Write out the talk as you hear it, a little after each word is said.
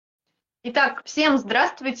Итак, всем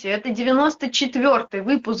здравствуйте. Это 94-й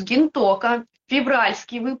выпуск ГЕН-ТОКа,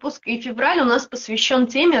 февральский выпуск, и февраль у нас посвящен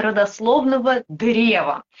теме родословного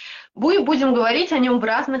древа. Мы будем говорить о нем в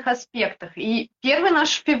разных аспектах. И первый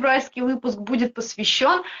наш февральский выпуск будет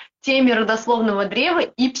посвящен теме родословного древа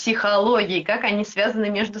и психологии, как они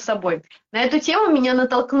связаны между собой. На эту тему меня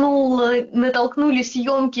натолкнули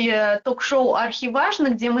съемки ток-шоу «Архиважно»,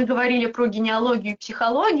 где мы говорили про генеалогию и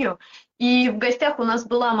психологию. И в гостях у нас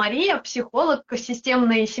была Мария, психолог,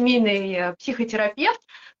 системный семейный психотерапевт,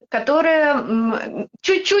 которая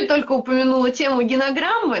чуть-чуть только упомянула тему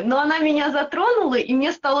генограммы, но она меня затронула, и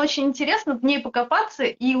мне стало очень интересно в ней покопаться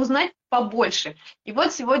и узнать побольше. И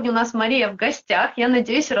вот сегодня у нас Мария в гостях, я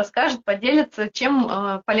надеюсь, расскажет, поделится,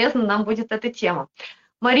 чем полезна нам будет эта тема.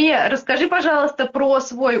 Мария, расскажи, пожалуйста, про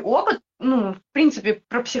свой опыт, в принципе,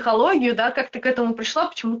 про психологию, да, как ты к этому пришла,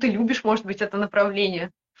 почему ты любишь, может быть, это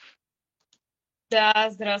направление. Да,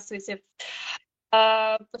 здравствуйте.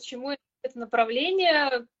 Почему это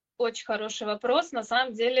направление? Очень хороший вопрос. На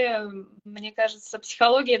самом деле, мне кажется,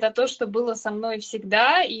 психология — это то, что было со мной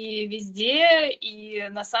всегда и везде. И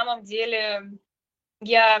на самом деле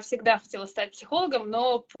я всегда хотела стать психологом,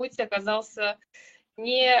 но путь оказался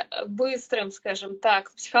не быстрым, скажем так.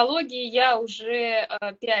 В психологии я уже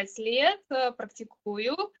 5 лет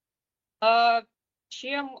практикую. А,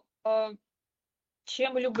 Чем,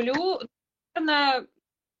 чем люблю? Наверное,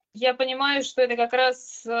 я понимаю, что это как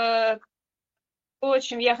раз то,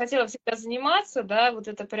 чем я хотела всегда заниматься, да, вот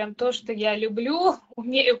это прям то, что я люблю,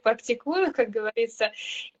 умею, практикую, как говорится.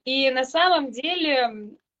 И на самом деле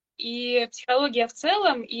и психология в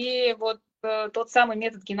целом, и вот тот самый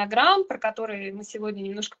метод генограмм, про который мы сегодня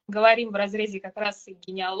немножко поговорим в разрезе как раз и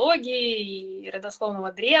генеалогии, и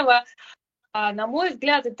родословного древа, на мой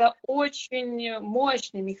взгляд, это очень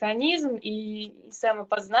мощный механизм и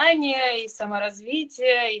самопознание, и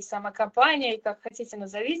саморазвитие, и самокопание, и как хотите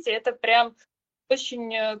назовите. Это прям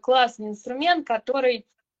очень классный инструмент, который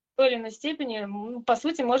в той или иной степени, по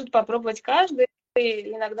сути, может попробовать каждый,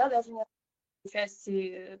 и иногда даже не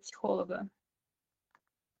части психолога.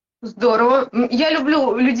 Здорово. Я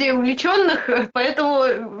люблю людей увлеченных,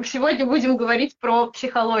 поэтому сегодня будем говорить про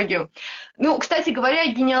психологию. Ну, кстати говоря,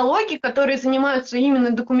 генеалоги, которые занимаются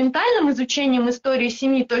именно документальным изучением истории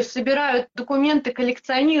семьи, то есть собирают документы,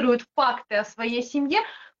 коллекционируют факты о своей семье,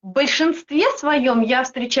 в большинстве своем я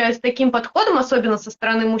встречаюсь с таким подходом, особенно со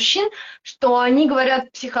стороны мужчин, что они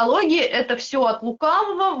говорят, психология — это все от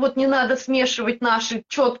лукавого, вот не надо смешивать наши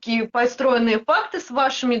четкие построенные факты с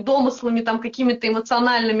вашими домыслами, там, какими-то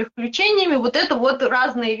эмоциональными включениями, вот это вот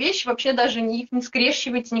разные вещи, вообще даже их не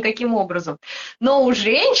скрещивайте никаким образом. Но у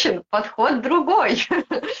женщин подход другой.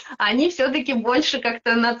 Они все-таки больше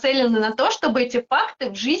как-то нацелены на то, чтобы эти факты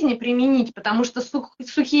в жизни применить, потому что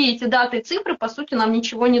сухие эти даты и цифры, по сути, нам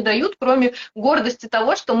ничего не дают, кроме гордости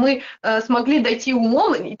того, что мы смогли дойти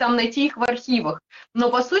умом и там найти их в архивах. Но,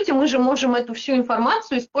 по сути, мы же можем эту всю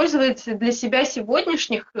информацию использовать для себя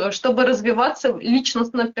сегодняшних, чтобы развиваться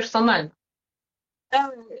личностно-персонально. Да,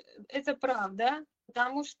 это правда,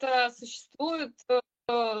 потому что существуют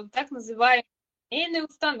так называемые семейные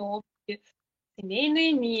установки,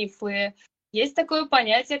 семейные мифы. Есть такое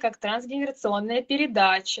понятие, как трансгенерационная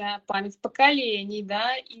передача, память поколений,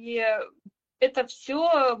 да, и это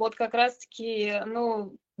все вот как раз-таки,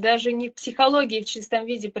 ну, даже не в психологии в чистом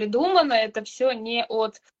виде придумано, это все не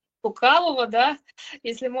от лукавого, да,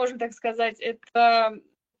 если можно так сказать, это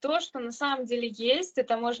то, что на самом деле есть,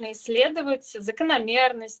 это можно исследовать,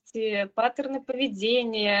 закономерности, паттерны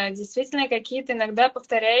поведения, действительно какие-то иногда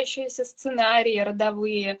повторяющиеся сценарии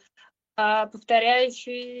родовые,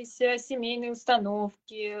 повторяющиеся семейные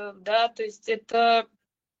установки, да, то есть это,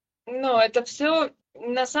 ну, это все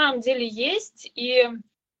на самом деле есть, и,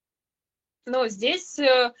 ну, здесь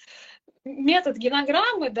метод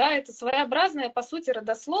генограммы, да, это своеобразное, по сути,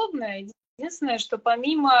 родословное. Единственное, что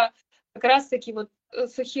помимо как раз-таки вот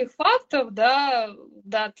сухих фактов, да,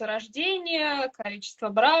 даты рождения, количество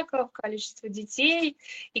браков, количество детей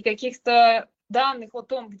и каких-то данных о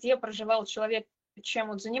том, где проживал человек,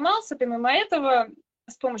 чем он занимался, помимо этого,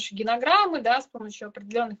 с помощью генограммы, да, с помощью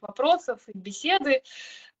определенных вопросов и беседы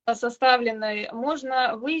составленной,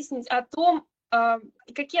 можно выяснить о том,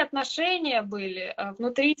 какие отношения были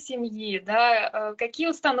внутри семьи, да, какие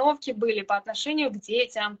установки были по отношению к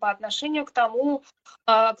детям, по отношению к тому,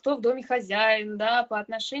 кто в доме хозяин, да, по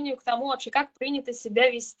отношению к тому вообще, как принято себя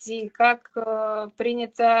вести, как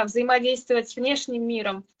принято взаимодействовать с внешним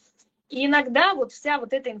миром. И иногда вот вся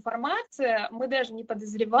вот эта информация, мы даже не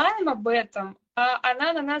подозреваем об этом, а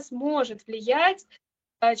она на нас может влиять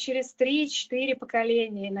через 3-4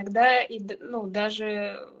 поколения, иногда и, ну,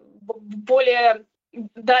 даже более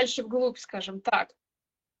дальше вглубь, скажем так.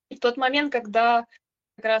 И в тот момент, когда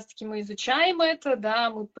как раз-таки мы изучаем это, да,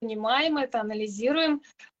 мы понимаем это, анализируем,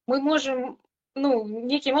 мы можем, ну,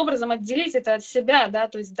 неким образом отделить это от себя, да,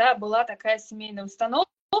 то есть, да, была такая семейная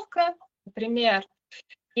установка, например,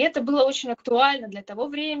 и это было очень актуально для того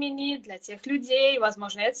времени, для тех людей,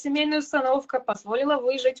 возможно, эта семейная установка позволила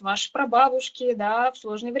выжить вашей прабабушке, да, в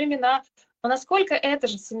сложные времена, но насколько эта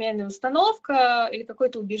же семейная установка или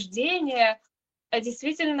какое-то убеждение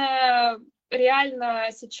действительно реально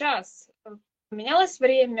сейчас? Поменялось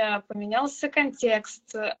время, поменялся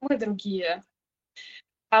контекст, мы другие.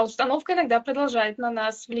 А установка иногда продолжает на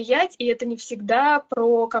нас влиять, и это не всегда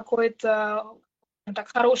про какое-то так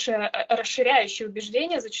хорошее расширяющее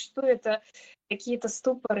убеждение, зачастую это какие-то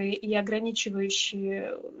ступоры и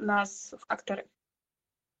ограничивающие нас факторы.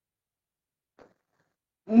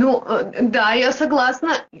 Ну, да, я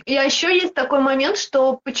согласна. И еще есть такой момент,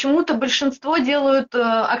 что почему-то большинство делают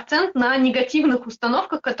акцент на негативных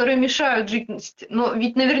установках, которые мешают жить. Но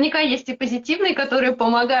ведь наверняка есть и позитивные, которые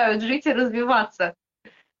помогают жить и развиваться.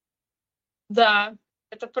 Да,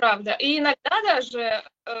 это правда. И иногда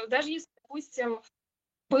даже если, допустим,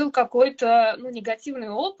 был какой-то, ну, негативный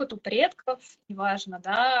опыт у предков, неважно,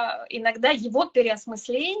 да, иногда его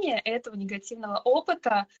переосмысление этого негативного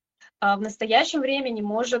опыта в настоящем времени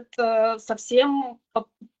может совсем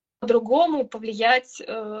по-другому повлиять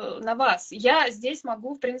на вас. Я здесь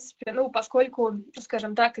могу, в принципе, ну, поскольку,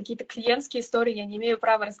 скажем так, какие-то клиентские истории я не имею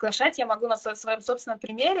права разглашать, я могу на своем собственном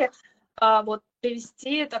примере вот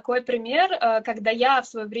привести такой пример, когда я в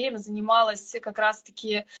свое время занималась как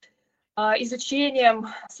раз-таки изучением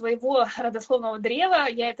своего родословного древа.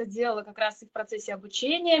 Я это делала как раз и в процессе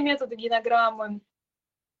обучения метода генограммы.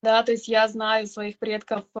 Да, то есть я знаю своих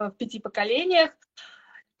предков в 5 поколениях.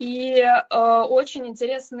 И очень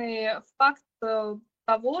интересный факт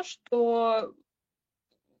того, что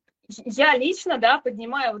я лично, да,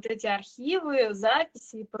 поднимая вот эти архивы,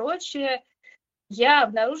 записи и прочее, я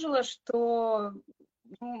обнаружила, что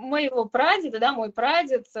моего прадеда, да, мой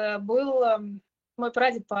прадед был, мой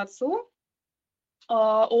прадед по отцу,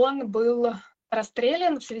 он был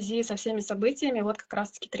расстрелян в связи со всеми событиями вот как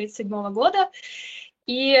раз-таки 1937 года.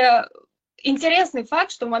 И интересный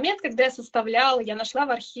факт, что в момент, когда я составляла, я нашла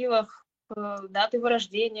в архивах дату его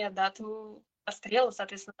рождения, дату расстрела,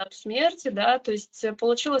 соответственно, дату смерти, да, то есть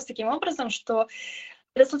получилось таким образом, что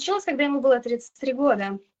это случилось, когда ему было 33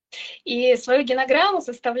 года. И свою генограмму,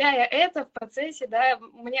 составляя это в процессе, да,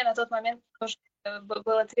 мне на тот момент тоже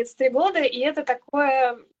было 33 года, и это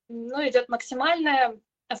такое, ну, идет максимальное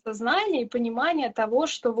осознание и понимание того,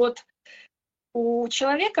 что вот у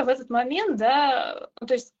человека в этот момент, да, ну,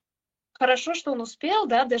 то есть хорошо, что он успел,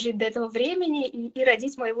 да, дожить до этого времени и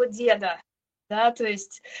родить моего деда, да, то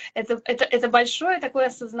есть это большое такое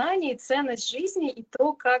осознание и ценность жизни, и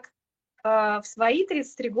то, как в свои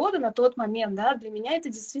 33 года на тот момент, да, для меня это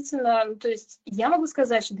действительно, ну, то есть я могу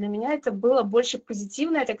сказать, что для меня это было больше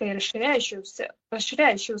позитивная такая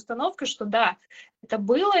расширяющая установка, что да, это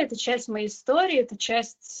было, это часть моей истории, это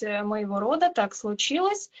часть моего рода, так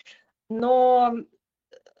случилось, но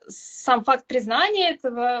сам факт признания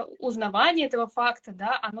этого, узнавания этого факта,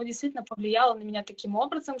 да, оно действительно повлияло на меня таким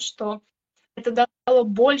образом, что это дало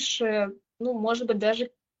больше, ну, может быть,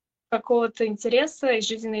 даже какого-то интереса и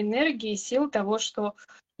жизненной энергии, и сил того, что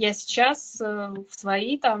я сейчас в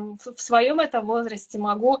своем этом возрасте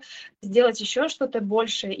могу сделать еще что-то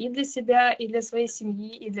большее и для себя, и для своей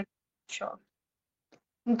семьи, и для еще.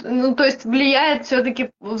 Ну, то есть влияет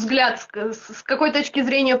все-таки взгляд, с какой точки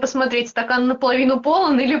зрения посмотреть, стакан наполовину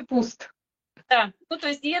полон или пуст. Да, ну то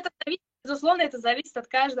есть и это зависит, безусловно, это зависит от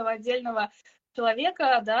каждого отдельного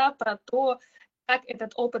человека, да, про то, как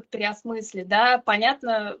этот опыт переосмыслить, да,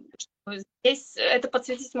 понятно, что здесь это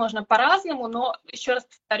подсветить можно по-разному, но еще раз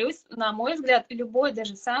повторюсь, на мой взгляд, любой,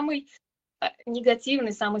 даже самый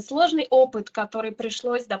негативный, самый сложный опыт, который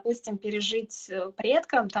пришлось, допустим, пережить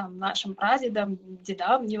предкам, там, нашим прадедам,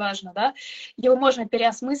 дедам, неважно, да, его можно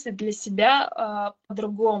переосмыслить для себя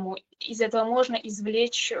по-другому. Из этого можно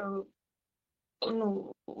извлечь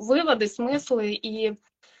ну, выводы, смыслы и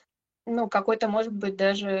ну, какой-то, может быть,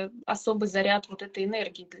 даже особый заряд вот этой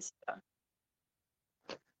энергии для себя.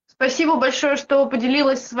 Спасибо большое, что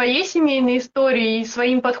поделилась своей семейной историей и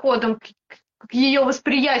своим подходом к ее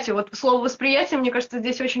восприятию. Вот слово «восприятие», мне кажется,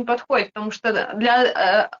 здесь очень подходит, потому что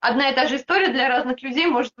одна и та же история для разных людей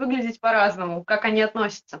может выглядеть по-разному, как они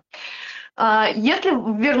относятся. Если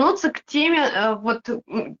вернуться к теме, вот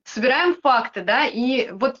собираем факты, да, и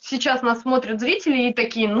вот сейчас нас смотрят зрители и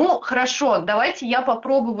такие, ну, хорошо, давайте я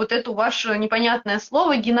попробую вот это ваше непонятное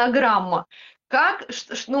слово «генограмма».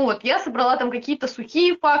 ну вот я собрала там какие-то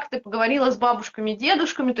сухие факты, поговорила с бабушками,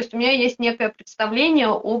 дедушками, то есть у меня есть некое представление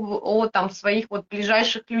о там своих вот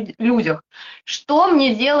ближайших людях. Что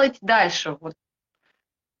мне делать дальше? Вот.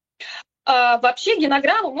 Вообще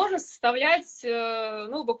генограмму можно составлять,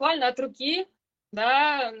 ну, буквально от руки,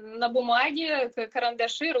 да, на бумаге,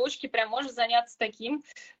 карандаши, ручки, прям можно заняться таким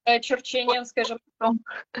черчением, скажем,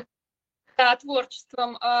 да,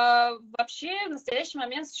 творчеством. Вообще в настоящий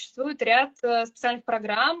момент существует ряд специальных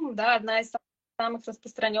программ, да, одна из самых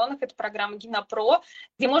распространенных — это программа Генопро,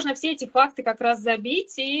 где можно все эти факты как раз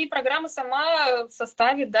забить, и программа сама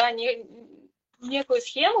составит, да, некую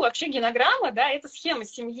схему. Вообще генограмма, да, это схема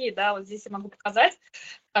семьи, да, вот здесь я могу показать,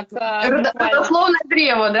 как буквально. Родословное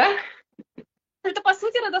древо, да? Это, по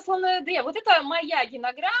сути, родословное древо. Вот это моя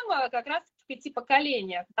генограмма как раз в 5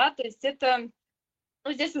 поколениях, да, то есть это,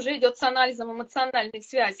 ну, здесь уже идет с анализом эмоциональных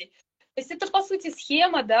связей. То есть это, по сути,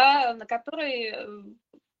 схема, да, на которой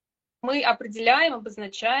мы определяем,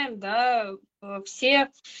 обозначаем, да, все,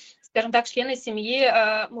 скажем так, члены семьи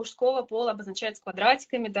мужского пола обозначаются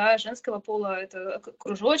квадратиками, да, женского пола это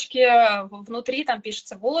кружочки, внутри там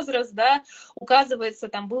пишется возраст, да, указывается,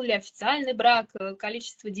 там, был ли официальный брак,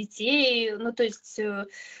 количество детей, ну, то есть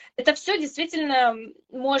это все действительно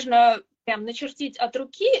можно прям начертить от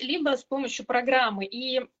руки, либо с помощью программы.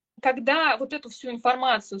 И когда вот эту всю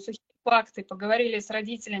информацию, сухие факты, поговорили с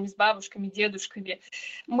родителями, с бабушками, дедушками,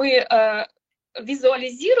 мы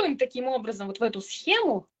визуализируем таким образом вот в эту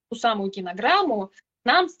схему, ту самую генограмму,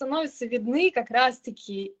 нам становятся видны как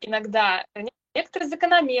раз-таки иногда некоторые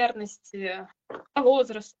закономерности по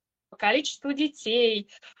возрасту, по количеству детей,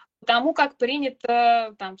 по тому, как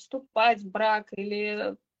принято там вступать в брак,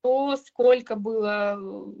 или то, сколько было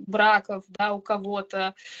браков, да, у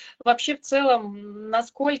кого-то. Вообще в целом,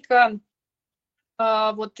 насколько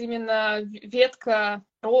вот именно ветка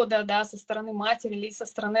рода, да, со стороны матери или со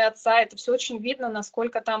стороны отца, это все очень видно,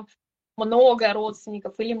 насколько там много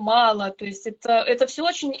родственников или мало. То есть это все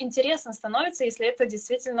очень интересно становится, если это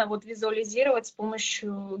действительно вот визуализировать с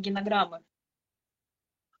помощью генограммы.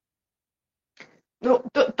 Ну,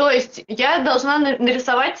 то есть я должна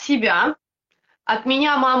нарисовать себя, от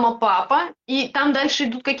меня мама, папа, и там дальше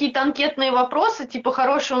идут какие-то анкетные вопросы, типа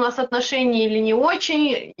хорошие у нас отношения или не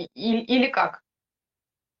очень, или как?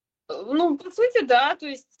 Ну, по сути, да, то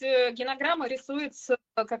есть генограмма рисуется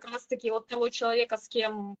как раз-таки от того человека, с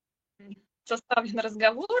кем составлен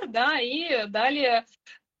разговор, да, и далее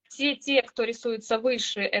все те, кто рисуется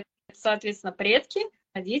выше, это, соответственно, предки,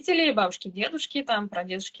 родители, бабушки, дедушки, там,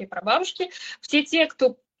 прадедушки, прабабушки. Все те,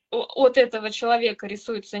 кто от этого человека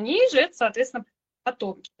рисуются ниже, это, соответственно,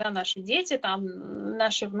 потомки, да, наши дети, там,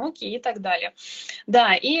 наши внуки и так далее.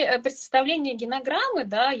 Да, и представление генограммы,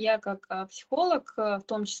 да, я как психолог, в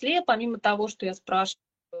том числе, помимо того, что я спрашиваю,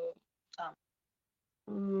 там,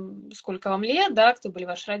 сколько вам лет, да, кто были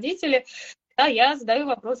ваши родители, да, я задаю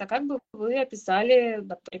вопрос, а как бы вы описали,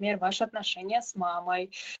 например, ваши отношения с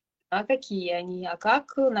мамой, а какие они, а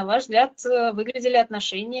как, на ваш взгляд, выглядели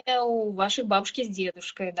отношения у ваших бабушки с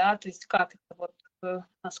дедушкой, да, то есть как это вот,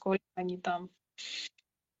 насколько они там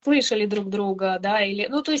слышали друг друга, да, или,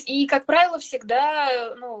 ну, то есть, и, как правило,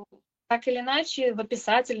 всегда, ну, так или иначе, в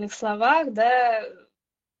описательных словах, да,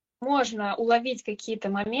 можно уловить какие-то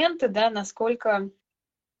моменты, да, насколько,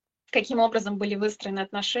 каким образом были выстроены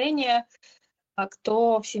отношения,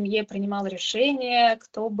 кто в семье принимал решения,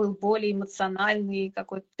 кто был более эмоциональный,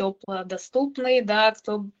 какой-то тепло доступный, да,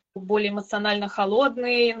 кто был более эмоционально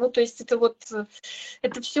холодный. Ну, то есть это вот,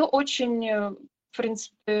 это все очень, в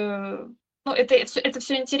принципе, ну, это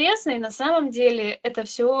все интересно, и на самом деле это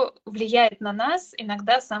все влияет на нас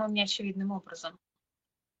иногда самым неочевидным образом.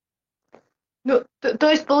 Ну, то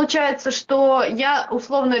есть получается, что я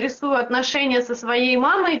условно рисую отношения со своей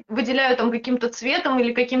мамой, выделяю там каким-то цветом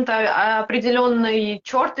или каким-то определенной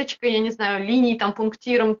черточкой, я не знаю, линией, там,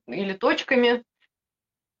 пунктиром или точками.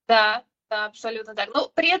 Да, да, абсолютно так.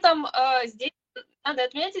 Но при этом здесь надо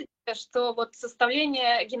отметить, что вот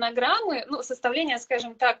составление генограммы, ну, составление,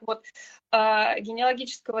 скажем так, вот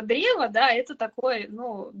генеалогического древа, да, это такой,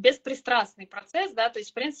 ну, беспристрастный процесс, да, то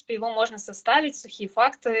есть, в принципе, его можно составить, сухие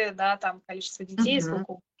факты, да, там, количество детей, Мгм.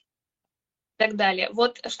 сколько и так далее.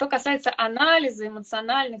 Вот что касается анализа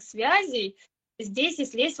эмоциональных связей, здесь,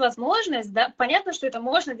 если есть возможность, да, понятно, что это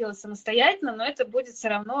можно делать самостоятельно, но это будет все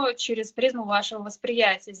равно через призму вашего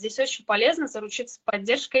восприятия. Здесь очень полезно заручиться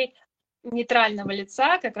поддержкой нейтрального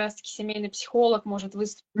лица, как раз-таки семейный психолог может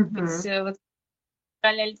выступить Мгм. в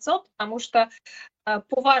нейтральное лицо, потому что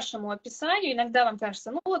по вашему описанию иногда вам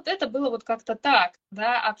кажется, ну вот это было вот как-то так,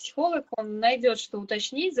 да, а психолог, он найдет, что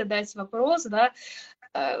уточнить, задать вопрос, да,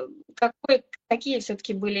 какие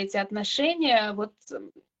все-таки были эти отношения. Вот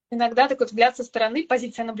иногда такой взгляд со стороны,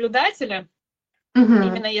 позиция наблюдателя, Мгм.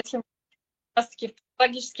 именно если мы как раз-таки в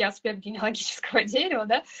психологический аспект генеалогического дерева,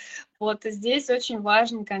 да, вот здесь очень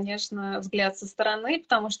важен, конечно, взгляд со стороны,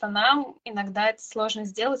 потому что нам иногда это сложно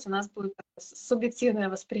сделать, у нас будет субъективное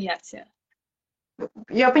восприятие.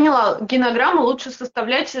 Я поняла, генограмму лучше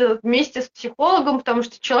составлять вместе с психологом, потому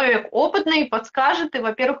что человек опытный, подскажет и,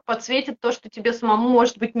 во-первых, подсветит то, что тебе самому,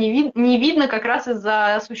 может быть, не видно как раз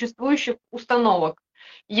из-за существующих установок.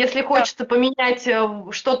 Если Да, хочется поменять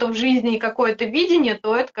что-то в жизни и какое-то видение,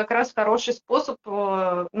 то это как раз хороший способ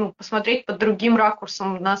ну, посмотреть под другим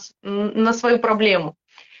ракурсом на свою проблему.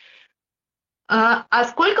 А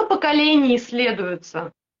сколько поколений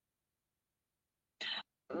исследуется?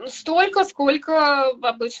 столько, сколько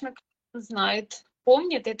обычно знает,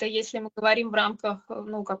 помнит. Это если мы говорим в рамках,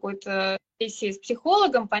 ну, какой-то сессии с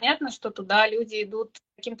психологом, понятно, что туда люди идут с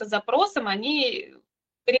каким-то запросом, они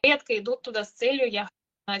редко идут туда с целью я хочу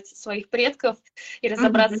знать своих предков и Мгм.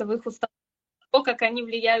 разобраться в их установках, то, как они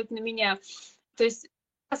влияют на меня. То есть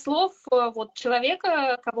слов вот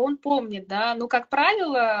человека, кого он помнит, да, ну, как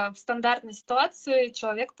правило, в стандартной ситуации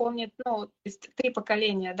человек помнит, ну, то есть 3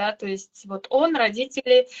 поколения, да, то есть вот он,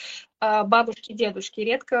 родители, бабушки, дедушки.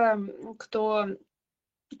 Редко кто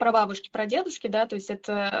прабабушки, прадедушки, да, то есть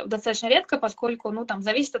это достаточно редко, поскольку, ну, там,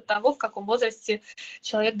 зависит от того, в каком возрасте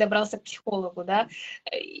человек добрался к психологу, да.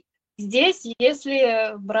 И здесь,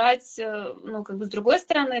 если брать, ну, как бы с другой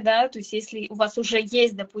стороны, да, то есть если у вас уже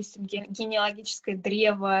есть, допустим, генеалогическое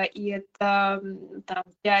древо, и это там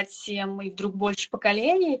 5-7 и вдруг больше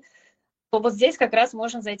поколений, то вот здесь как раз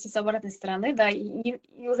можно зайти с обратной стороны, да, и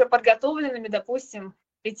уже подготовленными, допустим,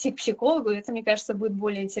 прийти к психологу. Это, мне кажется, будет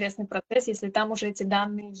более интересный процесс, если там уже эти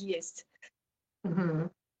данные есть.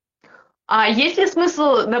 Мгм. А есть ли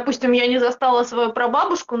смысл, допустим, я не застала свою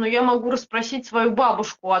прабабушку, но я могу расспросить свою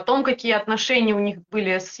бабушку о том, какие отношения у них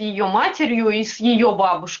были с ее матерью и с ее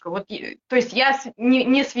бабушкой. Вот, то есть я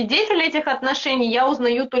не свидетель этих отношений, я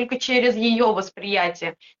узнаю только через ее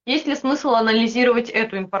восприятие. Есть ли смысл анализировать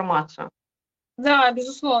эту информацию? Да,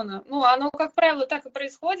 безусловно. Ну, оно, как правило, так и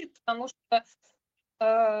происходит, потому что,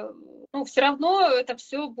 ну, все равно это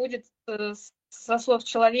все будет со слов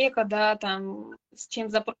человека, да, там, с чем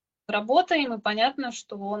работаем, и понятно,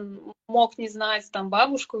 что он мог не знать там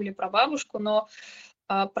бабушку или прабабушку, но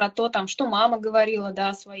про то, там, что мама говорила,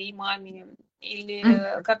 да, своей маме,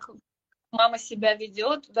 или как мама себя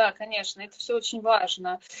ведет, да, конечно, это все очень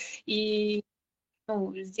важно. И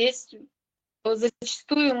ну, здесь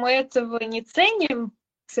зачастую мы этого не ценим,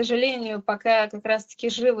 к сожалению, пока как раз-таки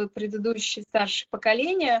живы предыдущие старшие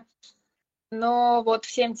поколения, но вот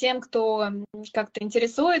всем тем, кто как-то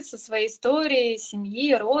интересуется своей историей,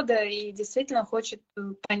 семьи, рода и действительно хочет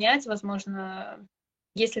понять, возможно,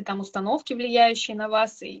 есть ли там установки, влияющие на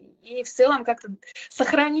вас, и в целом как-то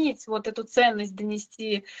сохранить вот эту ценность,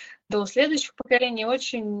 донести до следующих поколений,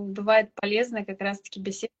 очень бывает полезно как раз-таки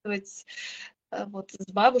беседовать вот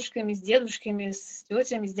с бабушками, с дедушками, с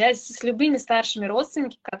тетями, с дядями, с любыми старшими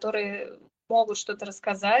родственниками, которые могут что-то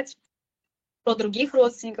рассказать про других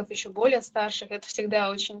родственников, еще более старших. Это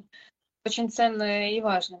всегда очень, очень ценно и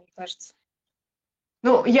важно, мне кажется.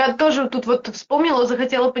 Ну, я тоже тут вот вспомнила,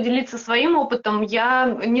 захотела поделиться своим опытом. Я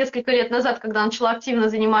несколько лет назад, когда начала активно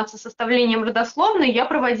заниматься составлением родословной, я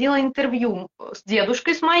проводила интервью с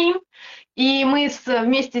дедушкой с моим, и мы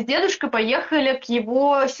вместе с дедушкой поехали к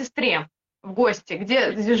его сестре в гости,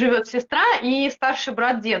 где живет сестра и старший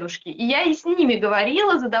брат дедушки. И я и с ними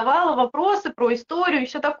говорила, задавала вопросы про историю и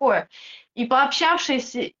все такое. И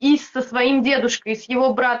пообщавшись и со своим дедушкой, и с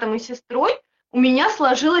его братом и сестрой, у меня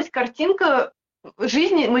сложилась картинка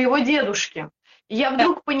жизни моего дедушки. И я Да,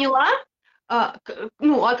 вдруг поняла,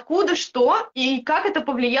 ну, откуда, что, и как это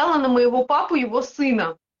повлияло на моего папу, его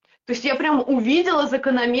сына. То есть я прям увидела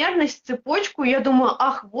закономерность, цепочку, и я думаю,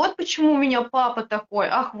 ах, вот почему у меня папа такой,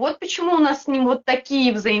 ах, вот почему у нас с ним вот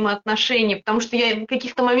такие взаимоотношения, потому что я в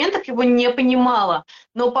каких-то моментах его не понимала.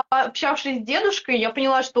 Но пообщавшись с дедушкой, я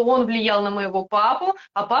поняла, что он влиял на моего папу,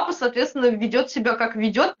 а папа, соответственно, ведет себя как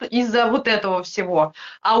ведет из-за вот этого всего.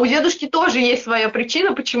 А у дедушки тоже есть своя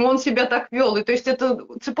причина, почему он себя так вел. И то есть это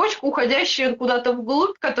цепочка, уходящая куда-то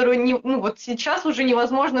вглубь, которую ну, вот сейчас уже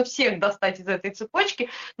невозможно всех достать из этой цепочки,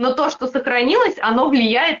 но то, что сохранилось, оно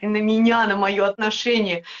влияет и на меня, на мое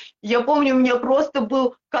отношение. Я помню, у меня просто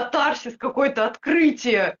был катарсис, какое-то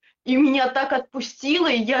открытие, и меня так отпустило,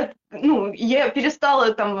 и я, ну, я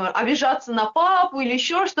перестала там обижаться на папу или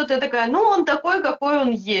еще что-то. Я такая, ну, он такой, какой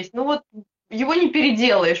он есть. Ну, вот его не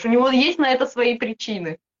переделаешь, у него есть на это свои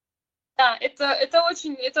причины. да, это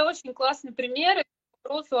очень классный пример к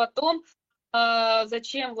вопросу о том,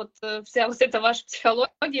 зачем вот вся вот эта ваша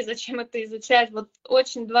психология, зачем это изучать? Вот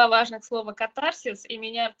очень два важных слова катарсис, и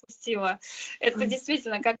меня отпустило. Это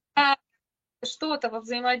действительно, когда что-то во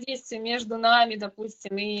взаимодействии между нами,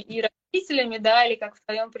 допустим, и родителями, да, или как в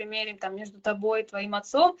твоем примере, там, между тобой и твоим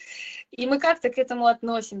отцом, и мы как-то к этому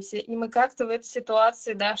относимся, и мы как-то в этой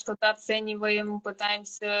ситуации, да, что-то оцениваем,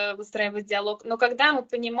 пытаемся выстраивать диалог. Но когда мы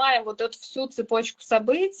понимаем вот эту всю цепочку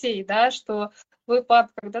событий, да, что твой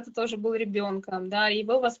папа когда-то тоже был ребенком, да,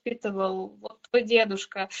 его воспитывал вот твой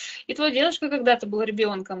дедушка, и твой дедушка когда-то был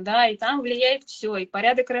ребенком, да, и там влияет все, и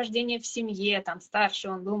порядок рождения в семье, там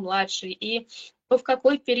старший он был, младший, и то, в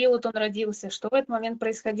какой период он родился, что в этот момент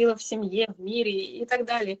происходило в семье, в мире и так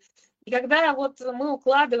далее. И когда вот мы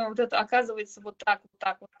укладываем вот это, оказывается, вот так, вот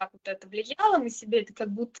так, вот так вот это влияло, мы себе это как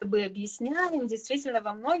будто бы объясняем, действительно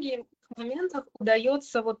во многих моментах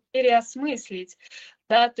удается вот переосмыслить,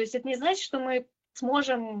 да, то есть это не значит, что мы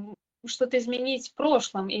сможем что-то изменить в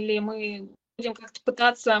прошлом, или мы будем как-то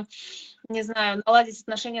пытаться, не знаю, наладить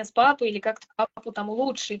отношения с папой, или как-то папу там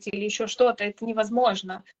улучшить, или еще что-то, это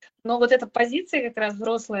невозможно. Но вот эта позиция как раз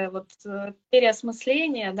взрослая, вот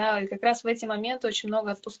переосмысление, да, и как раз в эти моменты очень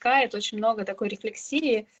много отпускает, очень много такой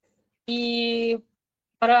рефлексии, и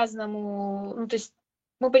по-разному, ну, то есть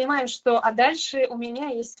мы понимаем, что, а дальше у меня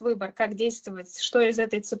есть выбор, как действовать, что из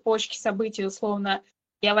этой цепочки событий, условно,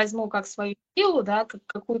 я возьму как свою силу, да, как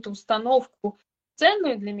какую-то установку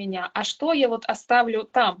ценную для меня, а что я вот оставлю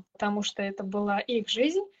там, потому что это была их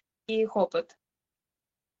жизнь и их опыт.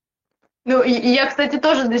 Ну, и я, кстати,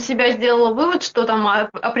 тоже для себя сделала вывод, что там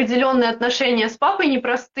определенные отношения с папой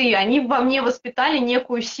непростые. Они во мне воспитали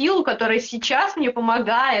некую силу, которая сейчас мне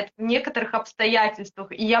помогает в некоторых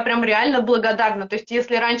обстоятельствах. И я прям реально благодарна. То есть,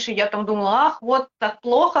 если раньше я там думала, ах, вот так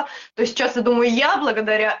плохо, то сейчас я думаю, я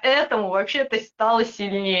благодаря этому вообще-то стала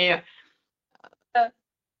сильнее. Да,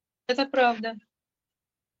 это правда.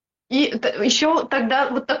 И еще тогда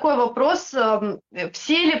вот такой вопрос,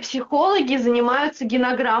 все ли психологи занимаются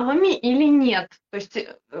генограммами или нет? То есть,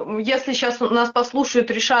 если сейчас нас послушают,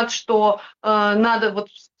 решат, что надо вот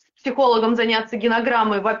с психологом заняться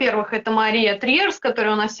генограммой, во-первых, это Мария Триерс,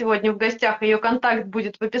 которая у нас сегодня в гостях, ее контакт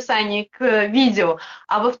будет в описании к видео,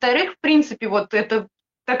 а во-вторых, в принципе, вот это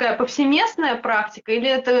такая повсеместная практика или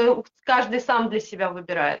это каждый сам для себя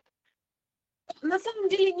выбирает? На самом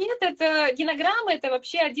деле нет, это генограмма, это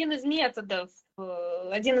вообще один из методов,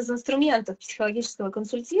 один из инструментов психологического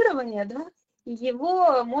консультирования, да, и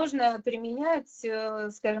его можно применять,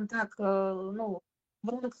 скажем так, ну, в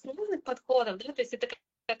рамках разных подходов, да, то есть это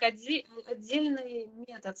как отдельный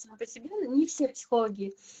метод сам по себе, не все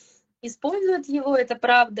психологи используют его, это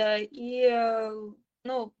правда, и,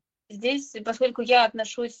 ну, здесь, поскольку я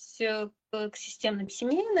отношусь к системным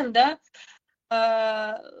семейным, да,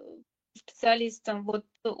 специалистам. Вот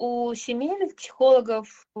у семейных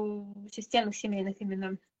психологов, у системных семейных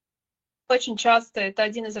именно, очень часто это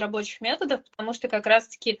один из рабочих методов, потому что как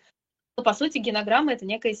раз-таки, ну, по сути, генограмма — это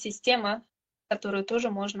некая система, которую тоже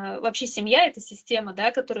можно... Вообще семья — это система,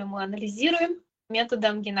 да, которую мы анализируем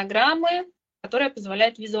методом генограммы, которая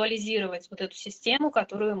позволяет визуализировать вот эту систему,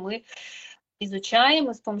 которую мы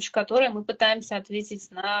изучаем, и с помощью которой мы пытаемся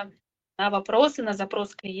ответить на вопросы, на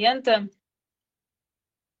запрос клиента.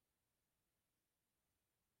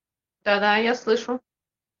 Да-да, я слышу.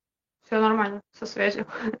 Все нормально со связью.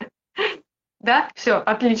 Да? Все,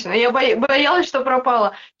 отлично. Я боялась, что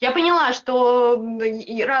пропала. Я поняла, что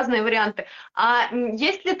и разные варианты. А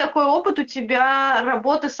есть ли такой опыт у тебя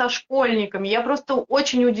работы со школьниками? Я просто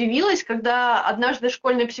очень удивилась, когда однажды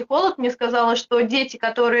школьный психолог мне сказала, что дети,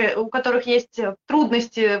 у которых есть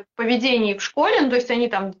трудности в поведении в школе, ну, то есть они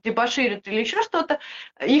там дебоширят или еще что-то,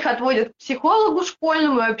 их отводят к психологу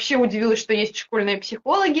школьному. Я вообще удивилась, что есть школьные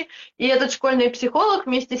психологи. И этот школьный психолог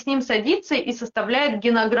вместе с ним садится и составляет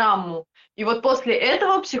генограмму. И вот после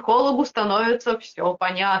этого психологу становится все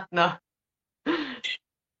понятно.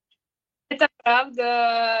 Это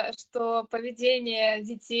правда, что поведение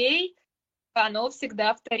детей, оно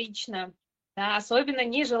всегда вторично. Да? Особенно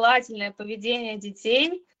нежелательное поведение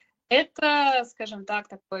детей — это, скажем так,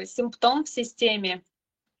 такой симптом в системе.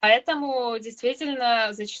 Поэтому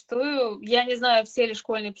действительно зачастую, я не знаю, все ли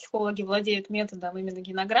школьные психологи владеют методом именно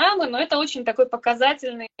генограммы, но это очень такой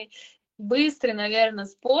показательный, быстрый, наверное,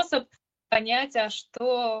 способ понять, а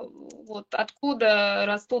что, вот откуда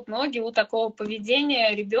растут ноги у такого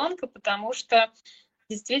поведения ребенка, потому что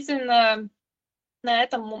действительно на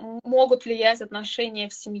это могут влиять отношения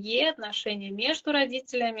в семье, отношения между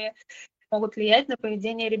родителями, могут влиять на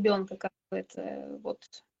поведение ребенка, как бы это вот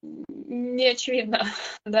не очевидно,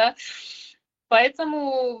 да.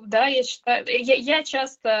 Поэтому, да, я считаю, я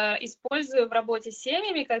часто использую в работе с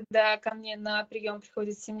семьями, когда ко мне на прием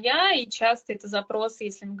приходит семья, и часто это запросы,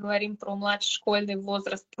 если мы говорим про младший школьный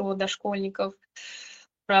возраст, про дошкольников,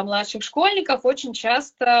 про младших школьников, очень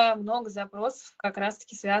часто много запросов как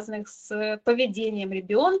раз-таки связанных с поведением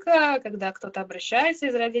ребенка, когда кто-то обращается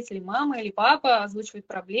из родителей, мама или папа, озвучивает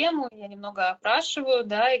проблему, я немного опрашиваю,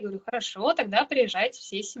 да, и говорю, хорошо, тогда приезжайте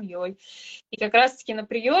всей семьей. И как раз-таки на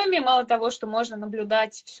приеме, мало того, что можно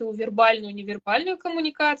наблюдать всю вербальную и невербальную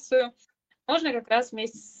коммуникацию, можно как раз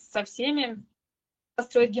вместе со всеми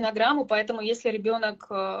построить генограмму, поэтому если ребенок,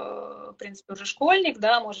 в принципе, уже школьник,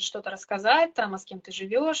 да, может что-то рассказать, там, а с кем ты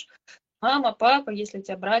живешь, мама, папа, если у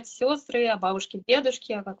тебя братья, сестры, а бабушки,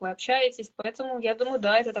 дедушки, а как вы общаетесь, поэтому я думаю,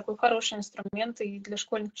 да, это такой хороший инструмент и для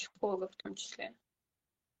школьных психологов в том числе.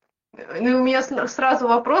 Ну, и у меня сразу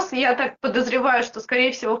вопрос. Я так подозреваю, что,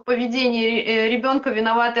 скорее всего, в поведении ребенка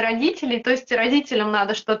виноваты родители, то есть родителям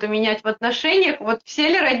надо что-то менять в отношениях. Вот все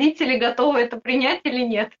ли родители готовы это принять или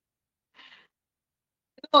нет?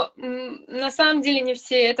 Но, на самом деле не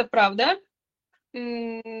все, это правда.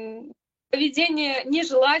 Поведение,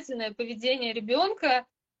 нежелательное поведение ребенка,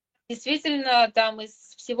 действительно, там из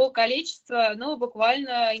всего количества, ну,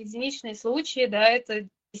 буквально единичные случаи, да, это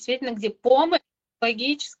действительно, где помощь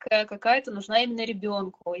логическая какая-то нужна именно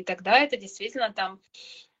ребенку. И тогда это действительно там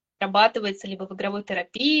отрабатывается либо в игровой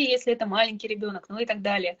терапии, если это маленький ребенок, ну и так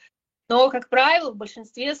далее. Но, как правило, в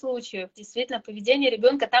большинстве случаев действительно поведение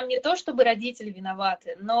ребенка там не то, чтобы родители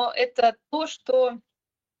виноваты, но это то, что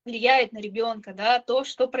влияет на ребенка, да, то,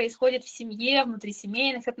 что происходит в семье, внутри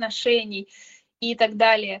семейных отношений и так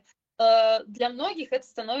далее. Для многих это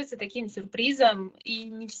становится таким сюрпризом, и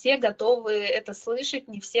не все готовы это слышать,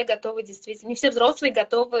 не все готовы действительно, не все взрослые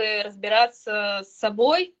готовы разбираться с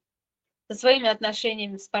собой, со своими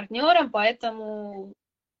отношениями с партнером, поэтому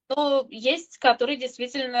есть, которые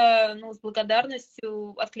действительно с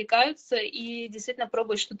благодарностью откликаются и действительно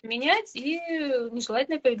пробуют что-то менять, и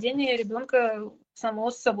нежелательное поведение ребенка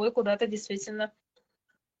само с собой куда-то действительно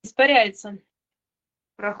испаряется.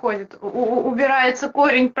 Проходит, убирается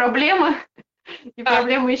корень проблемы, и Да,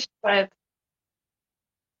 проблема исчезает.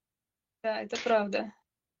 да, это правда.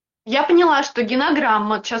 Я поняла, что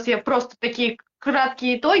генограмма, сейчас я просто такие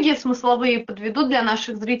краткие итоги смысловые подведу для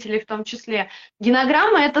наших зрителей в том числе.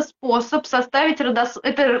 Генограмма – это способ составить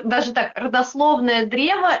это даже так, родословное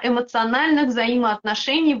древо эмоциональных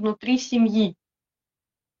взаимоотношений внутри семьи.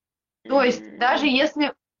 То есть даже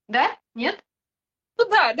если… Да? Нет? Ну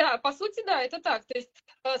да, да, по сути, да, это так. То есть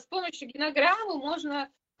с помощью генограммы можно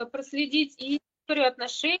проследить и историю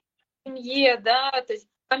отношений в семье, да, то есть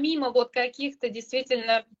помимо вот каких-то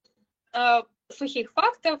действительно сухих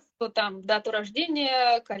фактов, то там дату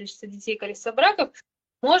рождения, количество детей, количество браков,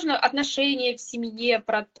 можно отношения в семье,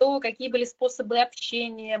 про то, какие были способы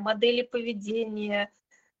общения, модели поведения,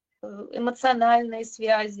 эмоциональные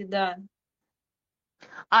связи, да.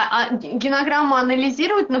 Генограмма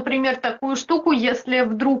анализирует, например, такую штуку, если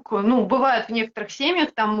вдруг, ну, бывает в некоторых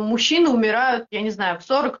семьях, там мужчины умирают, я не знаю, в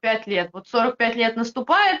 45 лет. Вот 45 лет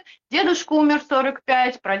наступает, дедушка умер в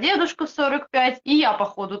 45, прадедушка в 45, и я,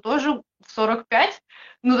 походу, тоже в 45.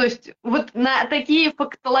 Ну, то есть вот на такие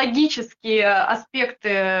фактологические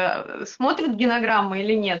аспекты смотрит генограмма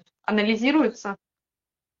или нет? Анализируется?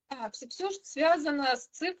 Да, все, что связано с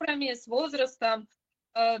цифрами, с возрастом,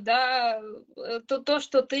 да, то,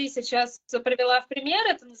 что ты сейчас привела в пример,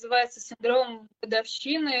 это называется синдром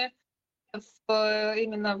годовщины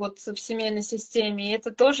именно вот в семейной системе. И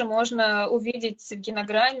это тоже можно увидеть в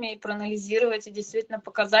генограмме и проанализировать, и действительно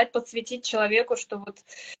показать, подсветить человеку, что вот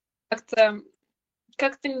как-то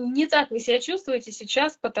как-то не так вы себя чувствуете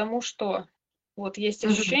сейчас, потому что вот есть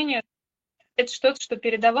Мгм. ощущение, это что-то, что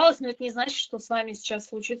передавалось, но это не значит, что с вами сейчас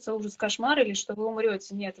случится ужас, кошмар или что вы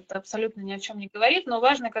умрете. Нет, это абсолютно ни о чем не говорит, но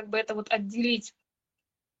важно как бы это вот отделить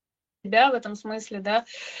себя в этом смысле, да.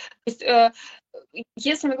 То есть,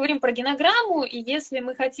 если мы говорим про генограмму, и если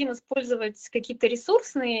мы хотим использовать какие-то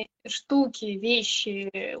ресурсные штуки,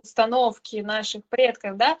 вещи, установки наших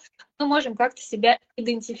предков, да, мы можем как-то себя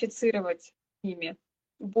идентифицировать с ними.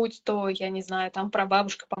 Будь то, я не знаю, там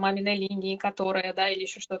прабабушка по маминой линии, которая, да, или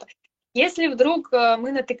еще что-то. Если вдруг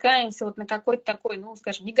мы натыкаемся вот на какой-то такой, ну,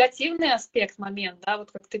 скажем, негативный аспект, момент, да,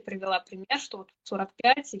 вот как ты привела пример, что вот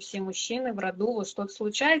 45, и все мужчины в роду, вот что-то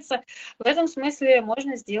случается, в этом смысле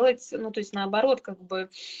можно сделать, ну, то есть наоборот, как бы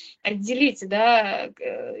отделить, да,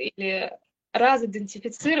 или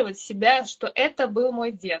разидентифицировать себя, что это был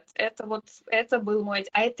мой дед, это вот, это был мой,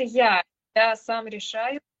 а это я сам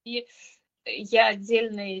решаю, и я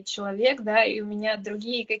отдельный человек, да, и у меня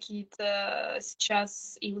другие какие-то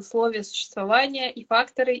сейчас и условия существования, и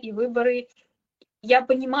факторы, и выборы, я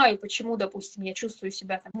понимаю, почему, допустим, я чувствую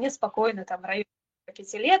себя там неспокойно там в районе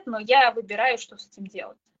 5 лет, но я выбираю, что с этим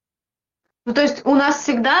делать. Ну, то есть у нас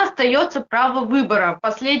всегда остается право выбора.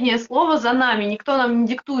 Последнее слово за нами. Никто нам не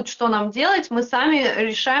диктует, что нам делать. Мы сами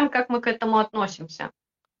решаем, как мы к этому относимся.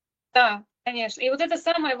 Да, конечно. И вот это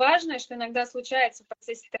самое важное, что иногда случается в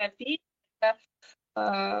процессе терапии,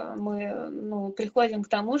 когда мы приходим к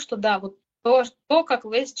тому, что да, вот то, как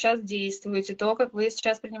вы сейчас действуете, то, как вы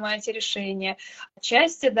сейчас принимаете решения.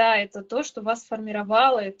 Отчасти, да, это то, что вас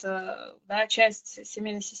сформировало, это, да, часть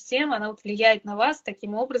семейной системы, она вот влияет на вас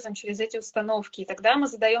таким образом через эти установки. И тогда мы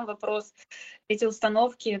задаем вопрос, эти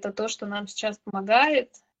установки — это то, что нам сейчас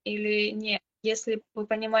помогает или нет. Если мы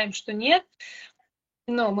понимаем, что нет,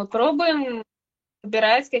 но мы пробуем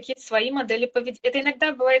выбирать какие-то свои модели поведения. Это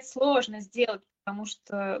иногда бывает сложно сделать, потому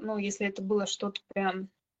что, если это было что-то прям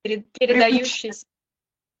передающееся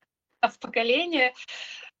в поколение,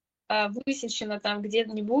 высечено там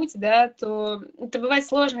где-нибудь, да, то это бывает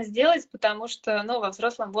сложно сделать, потому что, во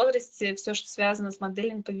взрослом возрасте все, что связано с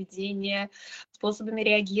моделями поведения, способами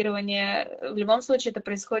реагирования, в любом случае это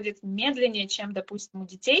происходит медленнее, чем, допустим, у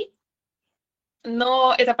детей,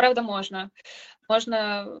 но это правда можно.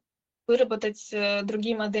 Можно выработать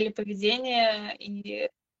другие модели поведения и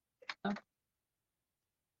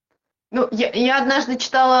Ну, я однажды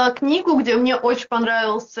читала книгу, где мне очень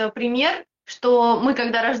понравился пример, что мы,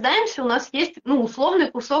 когда рождаемся, у нас есть,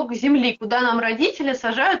 условный кусок земли, куда нам родители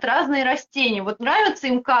сажают разные растения. Вот нравятся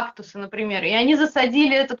им кактусы, например, и они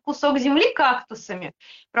засадили этот кусок земли кактусами.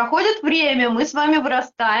 Проходит время, мы с вами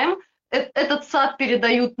вырастаем, этот сад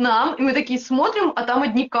передают нам, и мы такие смотрим, а там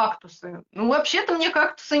одни кактусы. Ну, вообще-то мне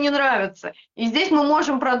кактусы не нравятся. И здесь мы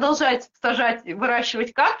можем продолжать сажать,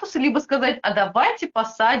 выращивать кактусы, либо сказать, а давайте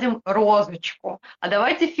посадим розочку, а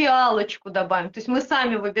давайте фиалочку добавим. То есть мы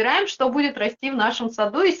сами выбираем, что будет расти в нашем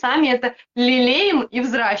саду, и сами это лелеем и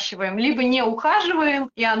взращиваем, либо не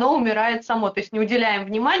ухаживаем, и оно умирает само. То есть не уделяем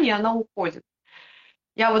внимания, и оно уходит.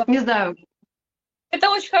 Я вот не знаю. Это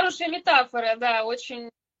очень хорошая метафора, да, очень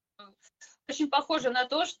похоже на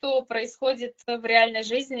то, что происходит в реальной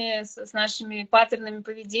жизни с нашими паттернами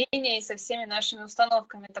поведения и со всеми нашими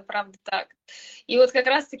установками. Это правда так. И вот как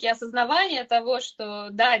раз-таки осознавание того, что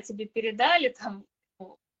да, тебе передали там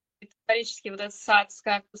метафорически вот этот сад с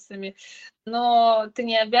кактусами, но ты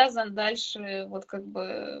не обязан дальше вот как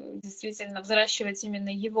бы действительно взращивать именно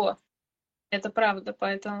его. Это правда,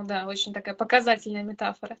 поэтому да, очень такая показательная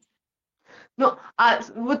метафора. Ну, а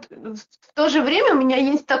вот в то же время у меня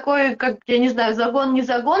есть такой, как, я не знаю, загон, не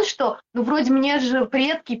загон, что, вроде мне же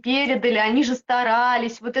предки передали, они же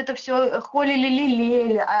старались, вот это все холили,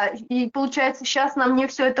 лелеяли, и получается, сейчас на мне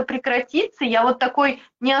все это прекратится, я вот такой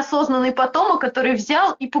неосознанный потомок, который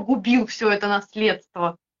взял и погубил все это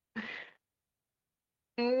наследство.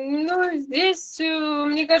 Здесь,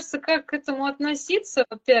 мне кажется, как к этому относиться,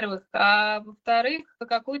 во-первых, а во-вторых,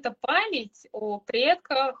 какую-то память о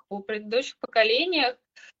предках, о предыдущих поколениях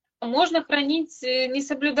можно хранить, не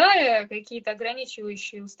соблюдая какие-то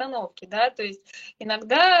ограничивающие установки, да, то есть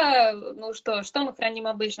иногда, что мы храним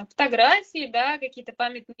обычно? Фотографии, да, какие-то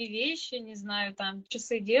памятные вещи, не знаю, там,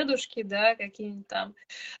 часы дедушки, да, какие-нибудь там,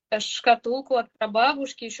 шкатулку от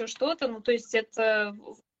прабабушки, еще что-то, то есть это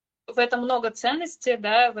в этом много ценностей,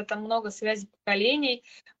 да, в этом много связей поколений,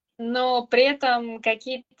 но при этом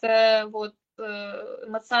какие-то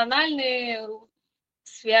эмоциональные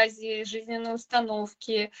связи, жизненные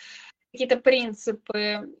установки, какие-то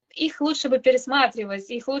принципы, их лучше бы пересматривать,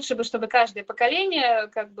 их лучше бы, чтобы каждое поколение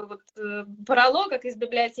как бы брало, как из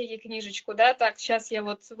библиотеки, книжечку, да, так, сейчас я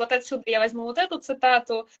вот отсюда я возьму вот эту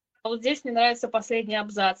цитату, а вот здесь мне нравится последний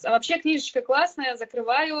абзац. А вообще книжечка классная,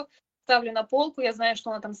 закрываю, ставлю на полку, я знаю, что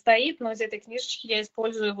она там стоит, но из этой книжечки я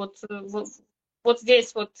использую вот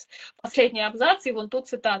здесь вот последний абзац и вон ту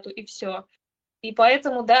цитату, и все. И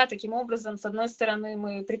поэтому, да, таким образом, с одной стороны,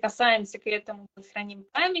 мы прикасаемся к этому, храним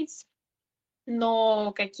память,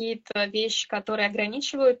 но какие-то вещи, которые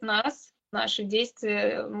ограничивают нас, наши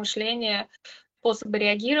действия, мышление, способы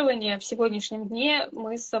реагирования в сегодняшнем дне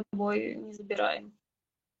мы с собой не забираем.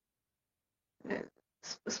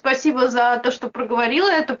 Спасибо за то, что проговорила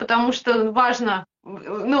это, потому что важно,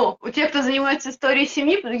 у тех, кто занимается историей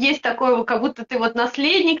семьи, есть такое, как будто ты вот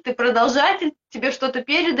наследник, ты продолжатель, тебе что-то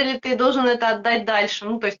передали, ты должен это отдать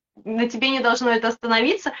дальше. То есть на тебе не должно это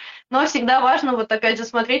остановиться, но всегда важно вот опять же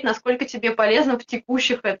смотреть, насколько тебе полезно в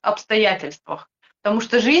текущих обстоятельствах, потому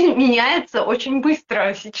что жизнь меняется очень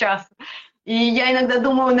быстро сейчас. И я иногда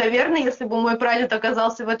думаю, наверное, если бы мой прадед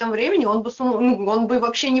оказался в этом времени, он бы, он бы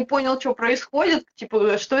вообще не понял, что происходит,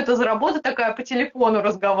 типа, что это за работа такая по телефону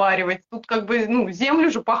разговаривать. Тут как бы, землю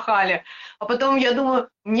же пахали. А потом я думаю,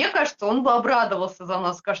 мне кажется, он бы обрадовался за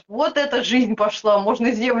нас, скажет, вот эта жизнь пошла,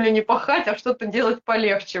 можно землю не пахать, а что-то делать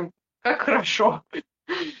полегче. Как хорошо.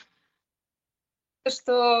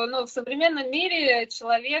 Что, в современном мире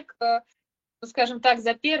человек, скажем так,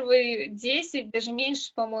 за первые 10, даже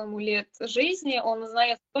меньше, по-моему, лет жизни он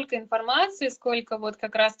узнает столько информации, сколько вот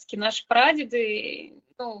как раз-таки наши прадеды,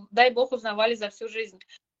 дай бог, узнавали за всю жизнь.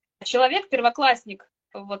 Человек, первоклассник,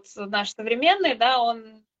 вот наш современный, да,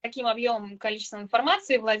 он таким объемом, количеством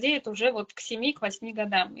информации владеет уже вот к 7-8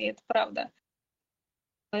 годам, и это правда.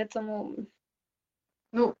 Поэтому...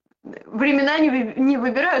 Времена не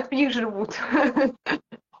выбирают, в них живут.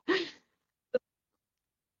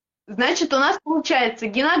 Значит, у нас получается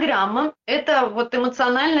генограмма – это вот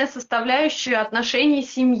эмоциональная составляющая отношений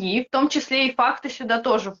семьи, в том числе и факты сюда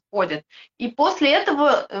тоже входят. И после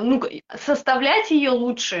этого составлять ее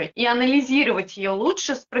лучше и анализировать ее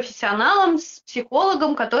лучше с профессионалом, с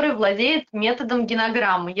психологом, который владеет методом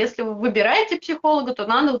генограммы. Если вы выбираете психолога, то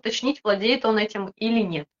надо уточнить, владеет он этим или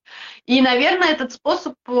нет. И, наверное, этот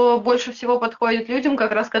способ больше всего подходит людям,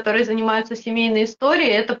 как раз которые занимаются семейной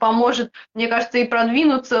историей. Это поможет, мне кажется, и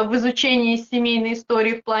продвинуться в изучении семейной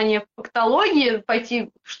истории в плане фактологии, пойти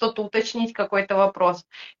что-то уточнить, какой-то вопрос,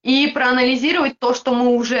 и проанализировать то, что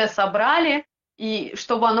мы уже собрали, и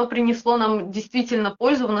чтобы оно принесло нам действительно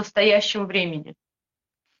пользу в настоящем времени.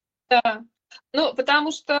 Да,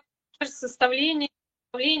 потому что составление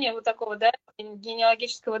вот такого, да,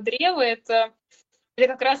 генеалогического древа, это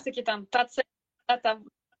как раз-таки там та цель, та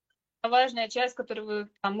важная часть, которую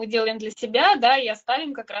мы делаем для себя, да, и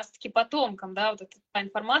оставим как раз-таки потомкам, да, вот эта та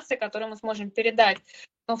информация, которую мы сможем передать.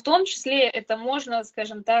 Но в том числе это можно,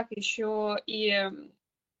 скажем так, еще и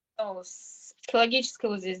с психологической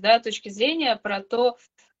вот здесь, да, точки зрения про то,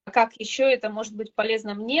 как еще это может быть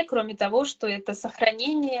полезно мне, кроме того, что это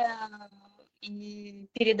сохранение и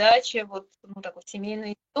передача вот такой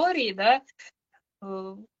семейной истории, да,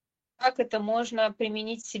 как это можно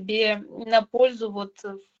применить себе на пользу вот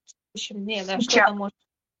в следующем дне, да, что там может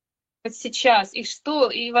быть сейчас,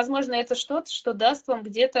 и, возможно, это что-то, что даст вам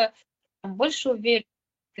где-то больше уверенности,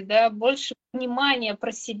 да, больше понимания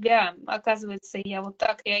про себя. Оказывается, я вот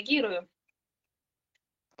так реагирую.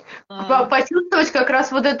 Почувствовать как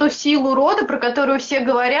раз вот эту силу рода, про которую все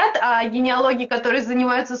говорят, а генеалогии, которые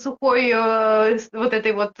занимаются сухой вот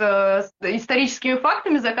этой вот историческими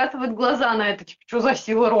фактами, закатывают глаза на это, типа, что за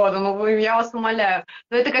сила рода, я вас умоляю.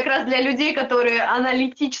 Но это как раз для людей, которые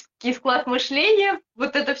аналитический склад мышления,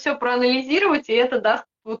 вот это все проанализировать, и это даст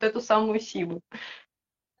вот эту самую силу.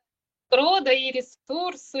 Рода и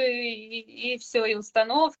ресурсы, и все, и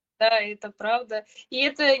установки. Да, это правда. И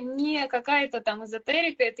это не какая-то там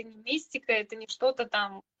эзотерика, это не мистика, это не что-то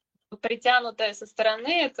там притянутое со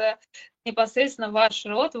стороны, это непосредственно ваш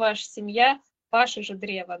род, ваша семья, ваше же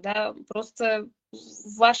древо, да. Просто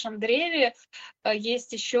в вашем древе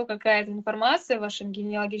есть еще какая-то информация в вашем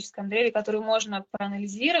генеалогическом древе, которую можно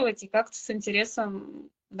проанализировать и как-то с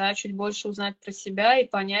интересом, да, чуть больше узнать про себя и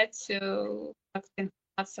понять, как эта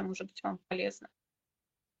информация может быть вам полезна.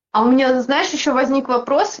 А у меня, знаешь, еще возник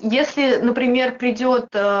вопрос, если, например, придет,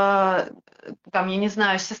 там, я не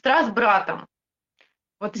знаю, сестра с братом,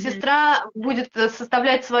 вот сестра будет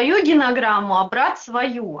составлять свою генограмму, а брат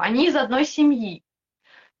свою, они из одной семьи.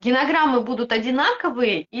 Генограммы будут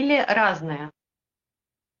одинаковые или разные?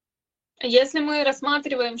 Если мы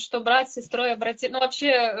рассматриваем, что брат с сестрой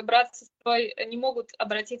вообще брат с сестрой не могут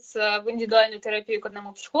обратиться в индивидуальную терапию к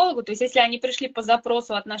одному психологу, то есть если они пришли по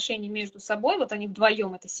запросу отношений между собой, вот они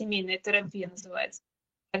вдвоем, это семейная терапия называется,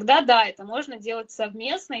 тогда да, это можно делать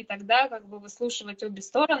совместно, и тогда как бы выслушивать обе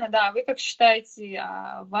стороны, да, вы как считаете,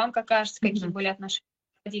 а вам как кажется, какие были отношения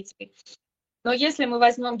родителей. Но если мы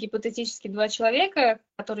возьмем гипотетически два человека,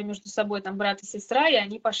 которые между собой там брат и сестра, и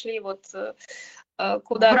они пошли вот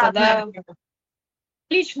куда-то, да, в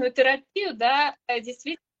личную терапию, да,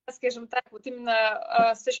 действительно, скажем так, вот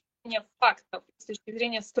именно с точки зрения фактов, с точки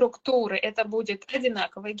зрения структуры, это будет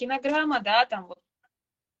одинаковая генограмма, да, там вот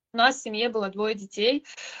у нас в семье было 2 детей,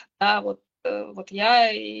 да, вот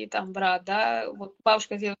я и там брат, да, вот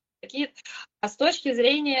бабушка делала такие. А с точки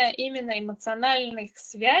зрения именно эмоциональных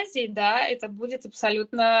связей, да, это будет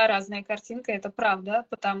абсолютно разная картинка, это правда,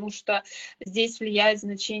 потому что здесь влияет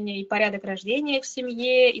значение и порядок рождения в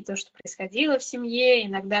семье, и то, что происходило в семье.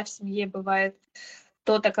 Иногда в семье бывает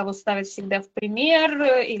кто-то, кого ставят всегда в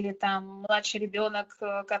пример, или там младший ребенок,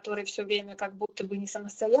 который все время как будто бы не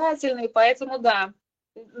самостоятельный, поэтому да.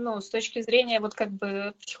 ну, с точки зрения вот как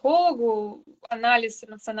бы психологу, анализ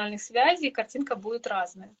эмоциональных связей, картинка будет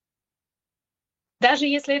разная. Даже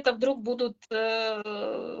если это вдруг будут,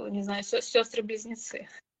 не знаю, сестры-близнецы.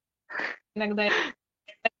 Иногда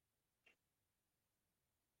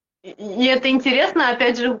И это интересно,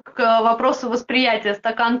 опять же, к вопросу восприятия.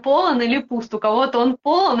 Стакан полон или пуст? У кого-то он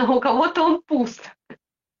полон, а у кого-то он пуст.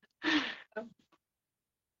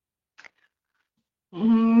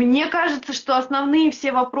 Мне кажется, что основные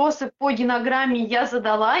все вопросы по генограмме я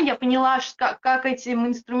задала. Я поняла, как этим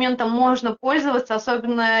инструментом можно пользоваться,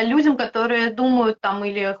 особенно людям, которые думают там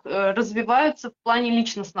или развиваются в плане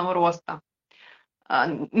личностного роста.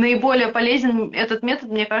 Наиболее полезен этот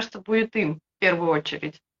метод, мне кажется, будет им в первую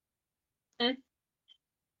очередь.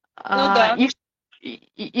 Ну да.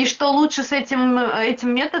 И что лучше с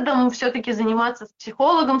этим методом все-таки заниматься с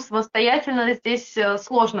психологом самостоятельно, здесь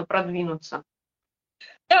сложно продвинуться.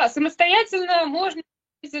 Да, самостоятельно можно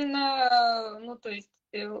действительно, ну, то есть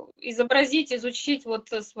изобразить, изучить вот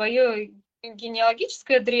свое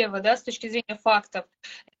генеалогическое древо, да, с точки зрения фактов.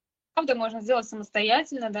 Правда, можно сделать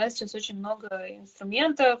самостоятельно, да, сейчас очень много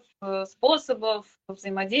инструментов, способов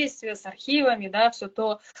взаимодействия с архивами, да, все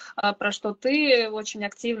то, про что ты очень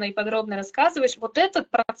активно и подробно рассказываешь. Вот этот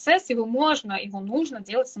процесс, его нужно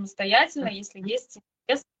делать самостоятельно, если есть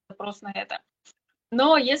интерес, запрос на это.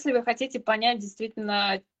 Но если вы хотите понять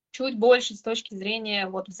действительно чуть больше с точки зрения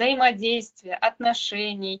вот взаимодействия,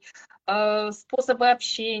 отношений, способы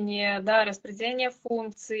общения, да, распределения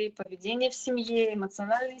функций, поведения в семье,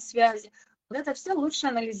 эмоциональные связи, вот это все лучше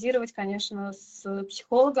анализировать, конечно, с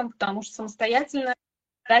психологом, потому что самостоятельно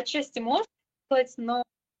да, отчасти можно делать, но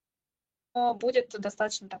будет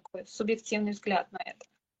достаточно такой субъективный взгляд на это.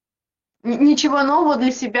 Ничего нового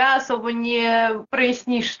для себя особо не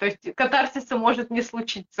прояснишь, то есть катарсиса может не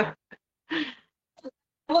случиться.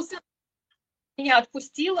 Меня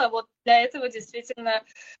отпустила, вот для этого действительно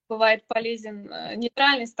бывает полезен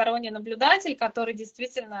нейтральный сторонний наблюдатель, который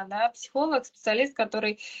действительно, да, психолог, специалист,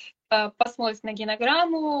 который посмотрит на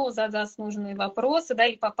генограмму, задаст нужные вопросы, да,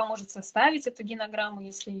 и поможет составить эту генограмму,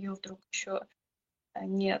 если ее вдруг еще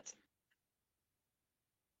нет.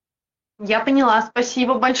 Я поняла,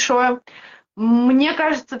 спасибо большое. Мне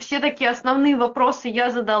кажется, все такие основные вопросы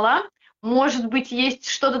я задала. Может быть, есть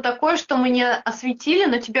что-то такое, что мы не осветили,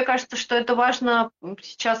 но тебе кажется, что это важно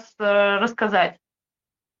сейчас рассказать?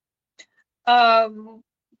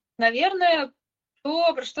 Наверное,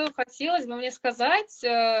 то, про что хотелось бы мне сказать,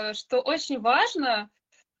 что очень важно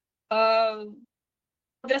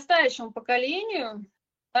подрастающему поколению,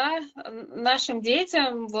 да, нашим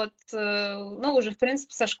детям, вот, ну, уже, в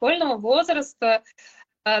принципе, со школьного возраста,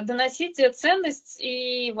 доносить ценность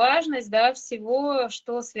и важность, да, всего,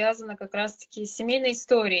 что связано как раз-таки с семейной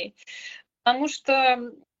историей. Потому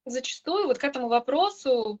что зачастую вот к этому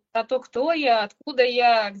вопросу про то, кто я, откуда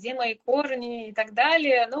я, где мои корни и так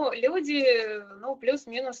далее, ну, люди, ну,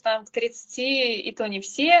 плюс-минус там к 30, и то не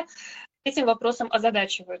все, этим вопросом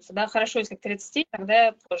озадачиваются, да, хорошо, если к 30,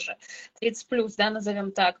 тогда позже, 30 плюс, да,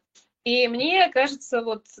 назовем так. И мне кажется,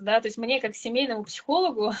 вот, да, то есть мне как семейному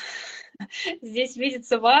психологу здесь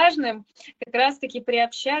видится важным как раз-таки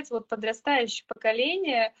приобщать вот подрастающее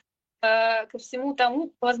поколение ко всему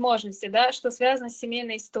тому возможности, да, что связано с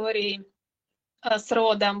семейной историей, с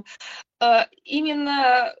родом.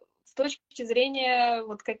 Именно с точки зрения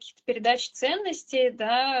вот каких-то передач ценностей,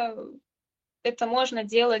 да, это можно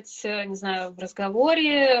делать, не знаю, в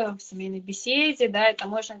разговоре, в семейной беседе, да, это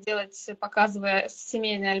можно делать, показывая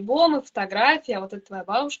семейные альбомы, фотографии, а вот это твоя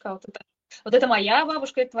бабушка, а вот это моя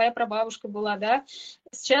бабушка, это твоя прабабушка была, да.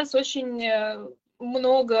 Сейчас очень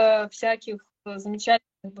много всяких замечательных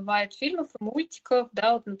бывает фильмов и мультиков,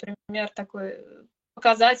 да, вот, например, такой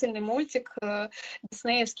показательный мультик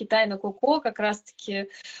диснеевский «Тайна Коко», как раз-таки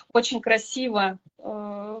очень красиво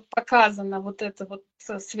показана вот эта вот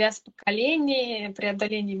связь поколений,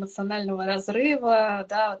 преодоление эмоционального разрыва,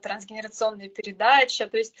 да, трансгенерационная передача.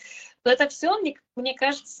 То есть вот это все, мне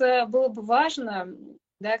кажется, было бы важно,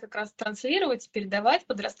 да, как раз транслировать, передавать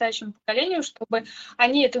подрастающему поколению, чтобы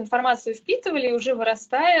они эту информацию впитывали и уже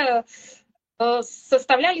вырастая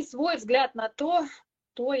составляли свой взгляд на то,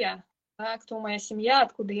 кто я, да, кто моя семья,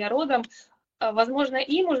 откуда я родом. Возможно,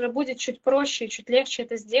 им уже будет чуть проще и чуть легче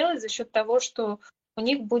это сделать за счет того, что у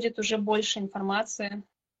них будет уже больше информации.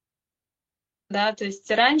 Да, то есть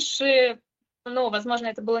раньше, ну, возможно,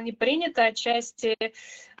 это было не принято, отчасти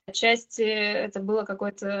это было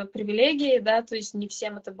какой-то привилегией, да, то есть не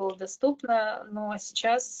всем это было доступно, но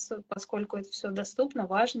сейчас, поскольку это все доступно,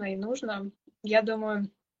 важно и нужно, я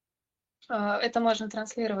думаю, это можно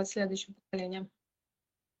транслировать следующим поколениям.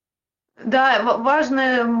 Да,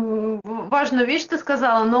 важную вещь ты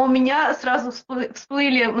сказала, но у меня сразу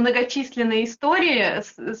всплыли многочисленные истории,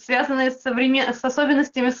 связанные с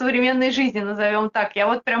особенностями современной жизни, назовем так. Я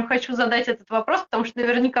вот прям хочу задать этот вопрос, потому что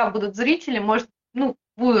наверняка будут зрители, может, ну,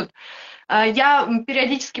 будут. Я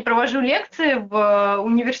периодически провожу лекции в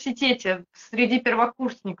университете среди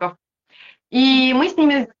первокурсников, и мы с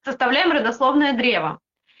ними составляем родословное древо.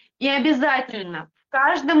 И обязательно в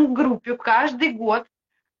каждом группе, каждый год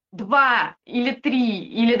 2 или 3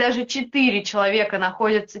 или даже 4 человека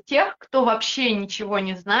находятся тех, кто вообще ничего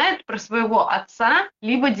не знает про своего отца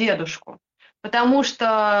либо дедушку. Потому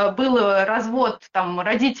что был развод там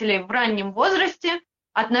родителей в раннем возрасте,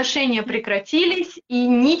 отношения прекратились, и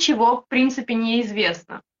ничего в принципе не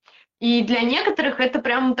известно. И для некоторых это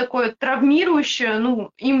прям такое травмирующее,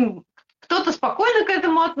 ну, им кто-то спокойно к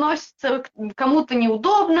этому относится, кому-то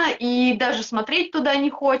неудобно, и даже смотреть туда не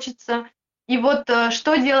хочется. И вот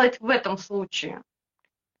что делать в этом случае?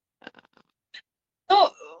 Ну,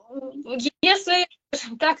 если,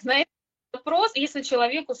 скажем так, на этот вопрос, если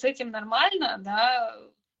человеку с этим нормально, да,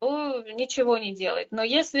 то ничего не делать. Но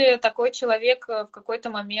если такой человек в какой-то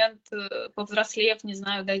момент, повзрослев, не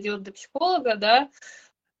знаю, дойдет до психолога, да,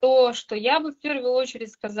 то, что я бы в первую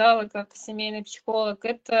очередь сказала, как семейный психолог,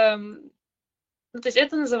 это, ну, то есть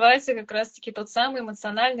это называется как раз-таки тот самый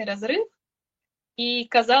эмоциональный разрыв. И,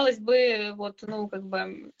 казалось бы, вот, ну, как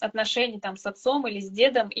бы отношений там с отцом или с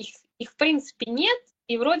дедом, их в принципе нет,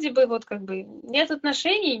 и вроде бы вот как бы нет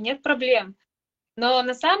отношений, нет проблем. Но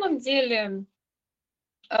на самом деле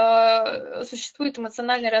существует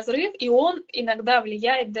эмоциональный разрыв, и он иногда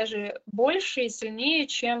влияет даже больше и сильнее,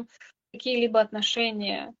 чем какие-либо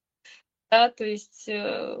отношения. Да, то есть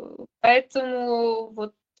поэтому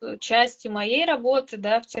вот частью моей работы,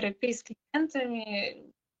 да, в терапии с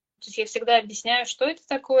клиентами, то есть я всегда объясняю, что это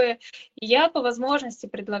такое, и я по возможности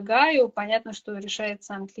предлагаю, понятно, что решает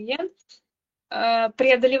сам клиент,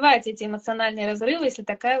 преодолевать эти эмоциональные разрывы, если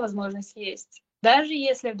такая возможность есть. Даже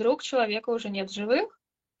если вдруг человека уже нет в живых,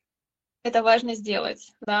 это важно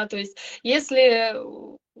сделать, да, то есть если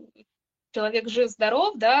человек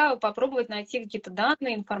жив-здоров, да, попробовать найти какие-то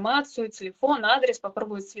данные, информацию, телефон, адрес,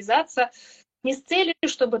 попробовать связаться, не с целью,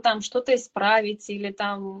 чтобы там что-то исправить или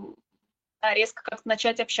там резко как-то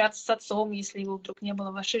начать общаться с отцом, если его вдруг не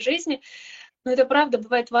было в вашей жизни. Но это правда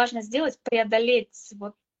бывает важно сделать, преодолеть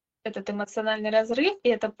вот этот эмоциональный разрыв, и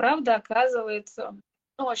это правда оказывается,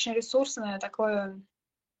 ну, очень ресурсное такое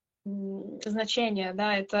значение,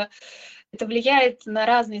 да, это влияет на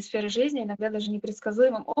разные сферы жизни, иногда даже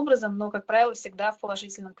непредсказуемым образом, но, как правило, всегда в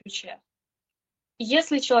положительном ключе.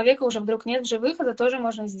 Если человека уже вдруг нет в живых, это тоже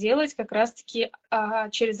можно сделать как раз-таки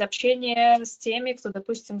через общение с теми, кто,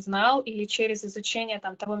 допустим, знал, или через изучение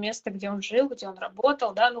там, того места, где он жил, где он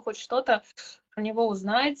работал, да, ну хоть что-то про него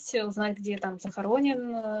узнать, где там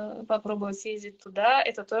захоронен, попробовать съездить туда,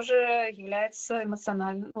 это тоже является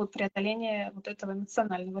эмоциональным, вот преодоление вот этого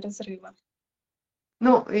эмоционального разрыва.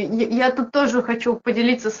 Ну, я тут тоже хочу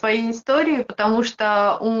поделиться своей историей, потому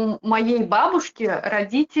что у моей бабушки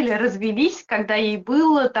родители развелись, когда ей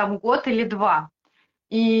было там год или 2.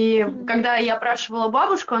 И когда я опрашивала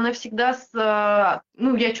бабушку, она всегда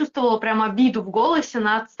ну, я чувствовала прям обиду в голосе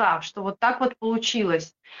на отца, что вот так вот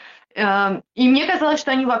получилось. И мне казалось,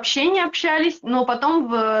 что они вообще не общались, но потом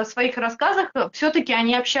в своих рассказах все-таки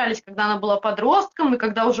они общались, когда она была подростком и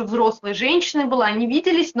когда уже взрослой женщиной была, они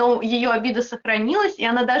виделись, но ее обида сохранилась, и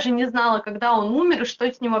она даже не знала, когда он умер и что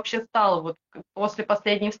с ним вообще стало вот после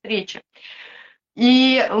последней встречи.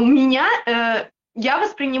 И я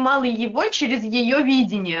воспринимала его через ее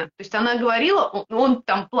видение. То есть она говорила, он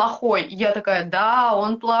там плохой. И я такая, да,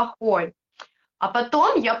 он плохой. А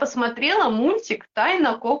потом я посмотрела мультик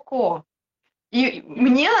 «Тайна Коко». И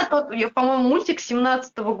мне на тот, по-моему, мультик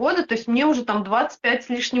 17-го года, то есть мне уже там 25 с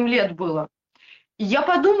лишним лет было. И я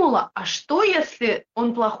подумала, а что, если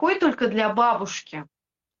он плохой только для бабушки?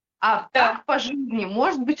 А Да. так по жизни,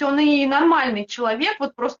 может быть, он и нормальный человек,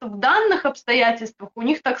 вот просто в данных обстоятельствах у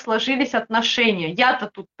них так сложились отношения. Я-то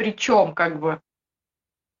тут при чем, как бы?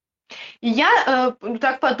 И я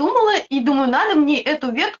так подумала и думаю, надо мне эту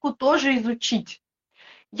ветку тоже изучить.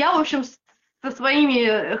 Я, в общем, со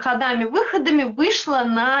своими ходами-выходами вышла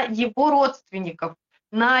на его родственников,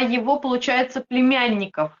 на его, получается,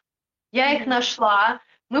 племянников. Я их нашла,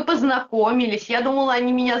 мы познакомились. Я думала,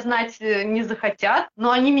 они меня знать не захотят,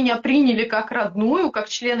 но они меня приняли как родную, как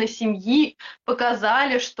члена семьи,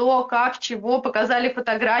 показали, что, как, чего, показали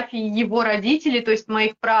фотографии его родителей, то есть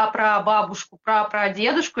моих прапрабабушку,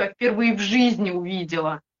 прапрадедушку я впервые в жизни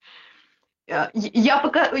увидела. Я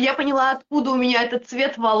поняла, откуда у меня этот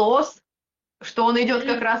цвет волос, что он идет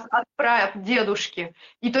как раз от прадедушки.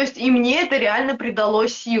 И то есть и мне это реально придало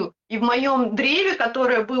сил. И в моем древе,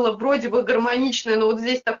 которое было вроде бы гармоничное, но вот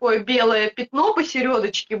здесь такое белое пятно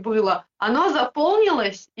посередочке было, оно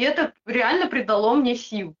заполнилось, и это реально придало мне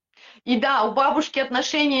сил. И да, у бабушки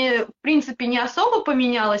отношение, в принципе, не особо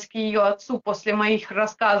поменялось к ее отцу после моих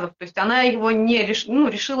рассказов. То есть она его не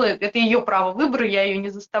решила, это ее право выбора, я ее не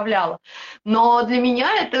заставляла. Но для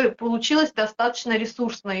меня это получилась достаточно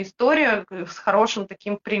ресурсная история с хорошим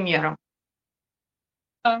таким примером.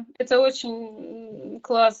 Да, это очень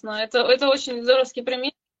классно. Это очень здоровский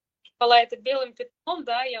пример. Была это белым пятном,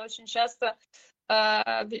 да, я очень часто,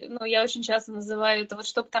 я очень часто называю это, вот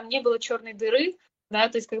чтобы там не было черной дыры, да,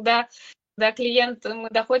 то есть когда клиент, мы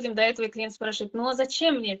доходим до этого, и клиент спрашивает, ну а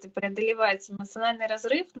зачем мне это преодолевать? Эмоциональный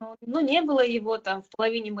разрыв, ну не было его там в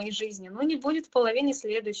половине моей жизни, ну не будет в половине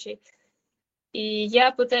следующей. И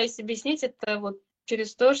я пытаюсь объяснить это вот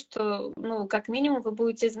через то, что, ну, как минимум вы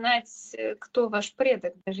будете знать, кто ваш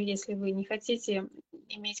предок, даже если вы не хотите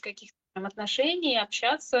иметь каких-то там отношений,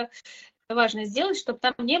 общаться. Это важно сделать, чтобы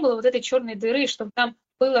там не было вот этой черной дыры, чтобы там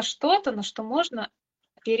было что-то, на что можно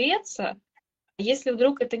опереться. Если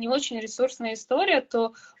вдруг это не очень ресурсная история,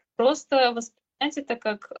 то просто воспринять это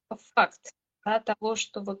как факт, да, того,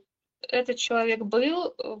 что вот этот человек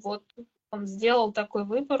был, вот он сделал такой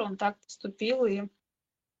выбор, он так поступил, и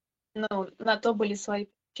на то были свои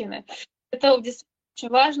причины. Это действительно очень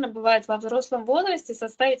важно бывает во взрослом возрасте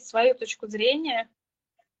составить свою точку зрения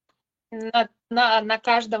на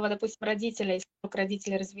каждого, допустим, родителя. Если вдруг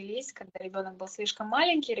родители развелись, когда ребенок был слишком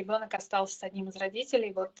маленький, ребенок остался с одним из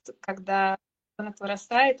родителей. Вот когда ребенок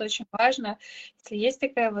вырастает, очень важно, если есть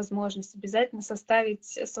такая возможность, обязательно составить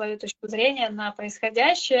свою точку зрения на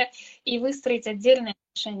происходящее и выстроить отдельные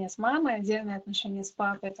отношения с мамой, отдельные отношения с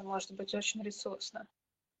папой. Это может быть очень ресурсно.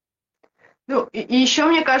 Ну, и еще,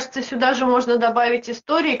 мне кажется, сюда же можно добавить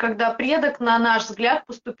истории, когда предок, на наш взгляд,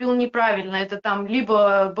 поступил неправильно. Это там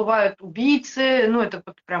либо бывают убийцы, ну, это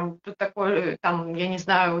вот прям такой, там, я не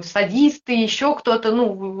знаю, садисты, еще кто-то,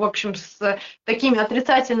 ну, в общем, с такими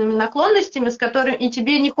отрицательными наклонностями, с которыми и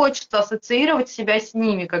тебе не хочется ассоциировать себя с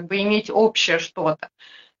ними, как бы иметь общее что-то.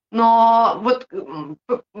 Но вот,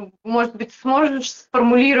 может быть, сможешь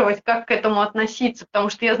сформулировать, как к этому относиться? Потому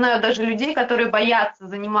что я знаю даже людей, которые боятся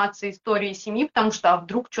заниматься историей семьи, потому что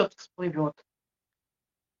вдруг что-то всплывет.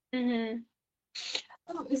 Мгм.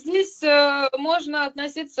 Здесь можно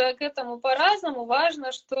относиться к этому по-разному.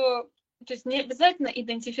 Важно, что, то есть не обязательно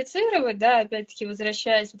идентифицировать, да, опять-таки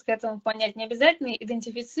возвращаясь вот к этому понять, не обязательно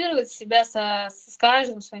идентифицировать себя с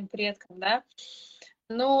каждым своим предком, да,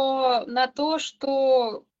 но на то,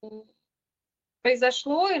 что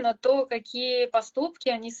произошло, и на то, какие поступки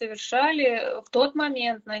они совершали в тот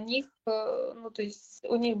момент, на них, ну, то есть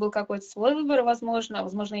у них был какой-то свой выбор, возможно, а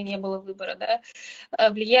возможно, и не было выбора, да,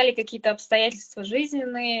 влияли какие-то обстоятельства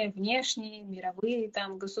жизненные, внешние, мировые,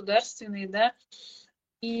 там, государственные, да,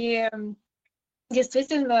 и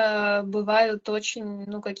действительно бывают очень,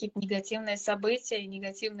 ну, какие-то негативные события и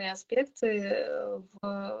негативные аспекты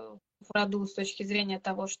в роду с точки зрения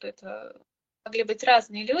того, что это могли быть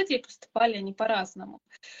разные люди, и поступали они по-разному.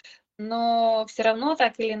 Но все равно,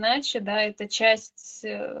 так или иначе, да, это часть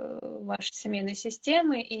вашей семейной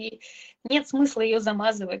системы, и нет смысла ее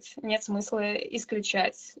замазывать, нет смысла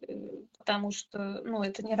исключать, потому что, ну,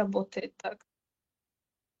 это не работает так.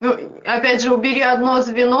 Ну, опять же, убери одно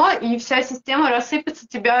звено, и вся система рассыпется,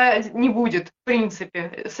 тебя не будет, в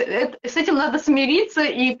принципе. С этим надо смириться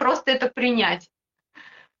и просто это принять.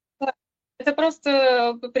 Это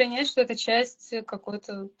просто принять, что это часть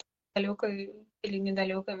какой-то далекой или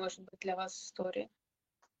недалекой, может быть, для вас истории.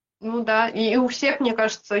 Ну да, и у всех, мне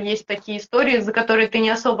кажется, есть такие истории, за которые ты не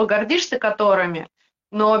особо гордишься которыми,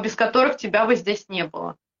 но без которых тебя бы здесь не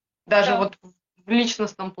было. Даже Да, вот в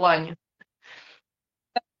личностном плане.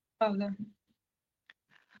 правда.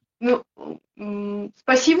 Ну,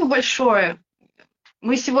 спасибо большое.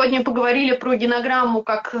 Мы сегодня поговорили про генограмму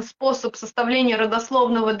как способ составления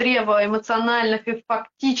родословного древа эмоциональных и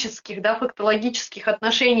фактических, да, фактологических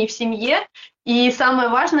отношений в семье. И самое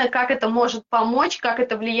важное, как это может помочь, как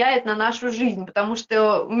это влияет на нашу жизнь. Потому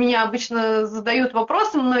что у меня обычно задают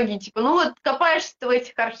вопросы многие, типа, ну вот копаешься ты в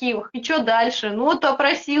этих архивах, и что дальше? Ну вот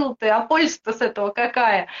опросил ты, а польза-то с этого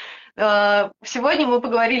какая? Сегодня мы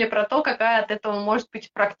поговорили про то, какая от этого может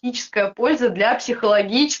быть практическая польза для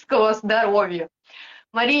психологического здоровья.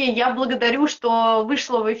 Мария, я благодарю, что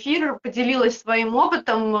вышла в эфир, поделилась своим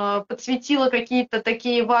опытом, подсветила какие-то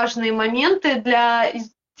такие важные моменты для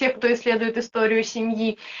тех, кто исследует историю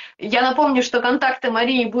семьи. Я напомню, что контакты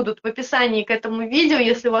Марии будут в описании к этому видео.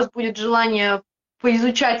 Если у вас будет желание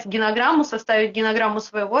поизучать генограмму, составить генограмму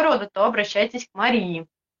своего рода, то обращайтесь к Марии.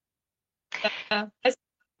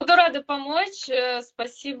 Буду рада помочь.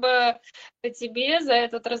 Спасибо тебе за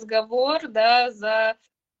этот разговор, да, за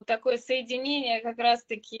такое соединение как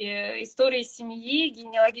раз-таки истории семьи,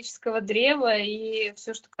 генеалогического древа и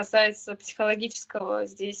все, что касается психологического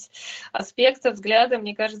здесь аспекта, взгляда.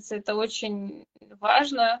 Мне кажется, это очень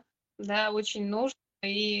важно, да, очень нужно.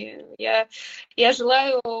 И я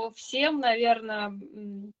желаю всем, наверное,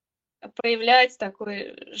 проявлять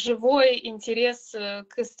такой живой интерес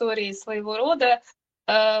к истории своего рода,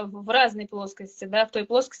 в разной плоскости, да, в той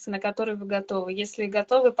плоскости, на которой вы готовы. Если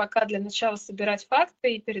готовы пока для начала собирать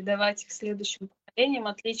факты и передавать их следующим поколениям,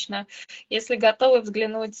 отлично. Если готовы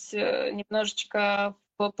взглянуть немножечко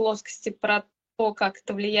в плоскости про то, как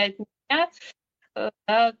это влияет на меня,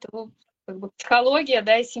 да, то как бы психология,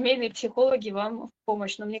 да, и семейные психологи вам в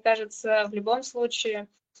помощь. Но мне кажется, в любом случае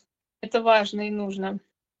это важно и нужно.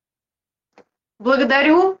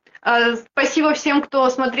 Благодарю. Спасибо всем, кто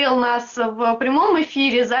смотрел нас в прямом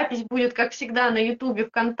эфире. Запись будет, как всегда, на Ютубе,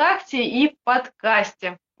 ВКонтакте и в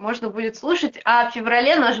подкасте. Можно будет слушать. А в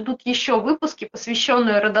феврале нас ждут еще выпуски,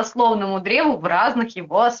 посвященные родословному древу в разных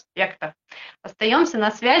его аспектах. Остаемся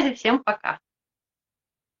на связи. Всем пока.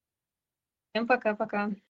 Всем пока-пока.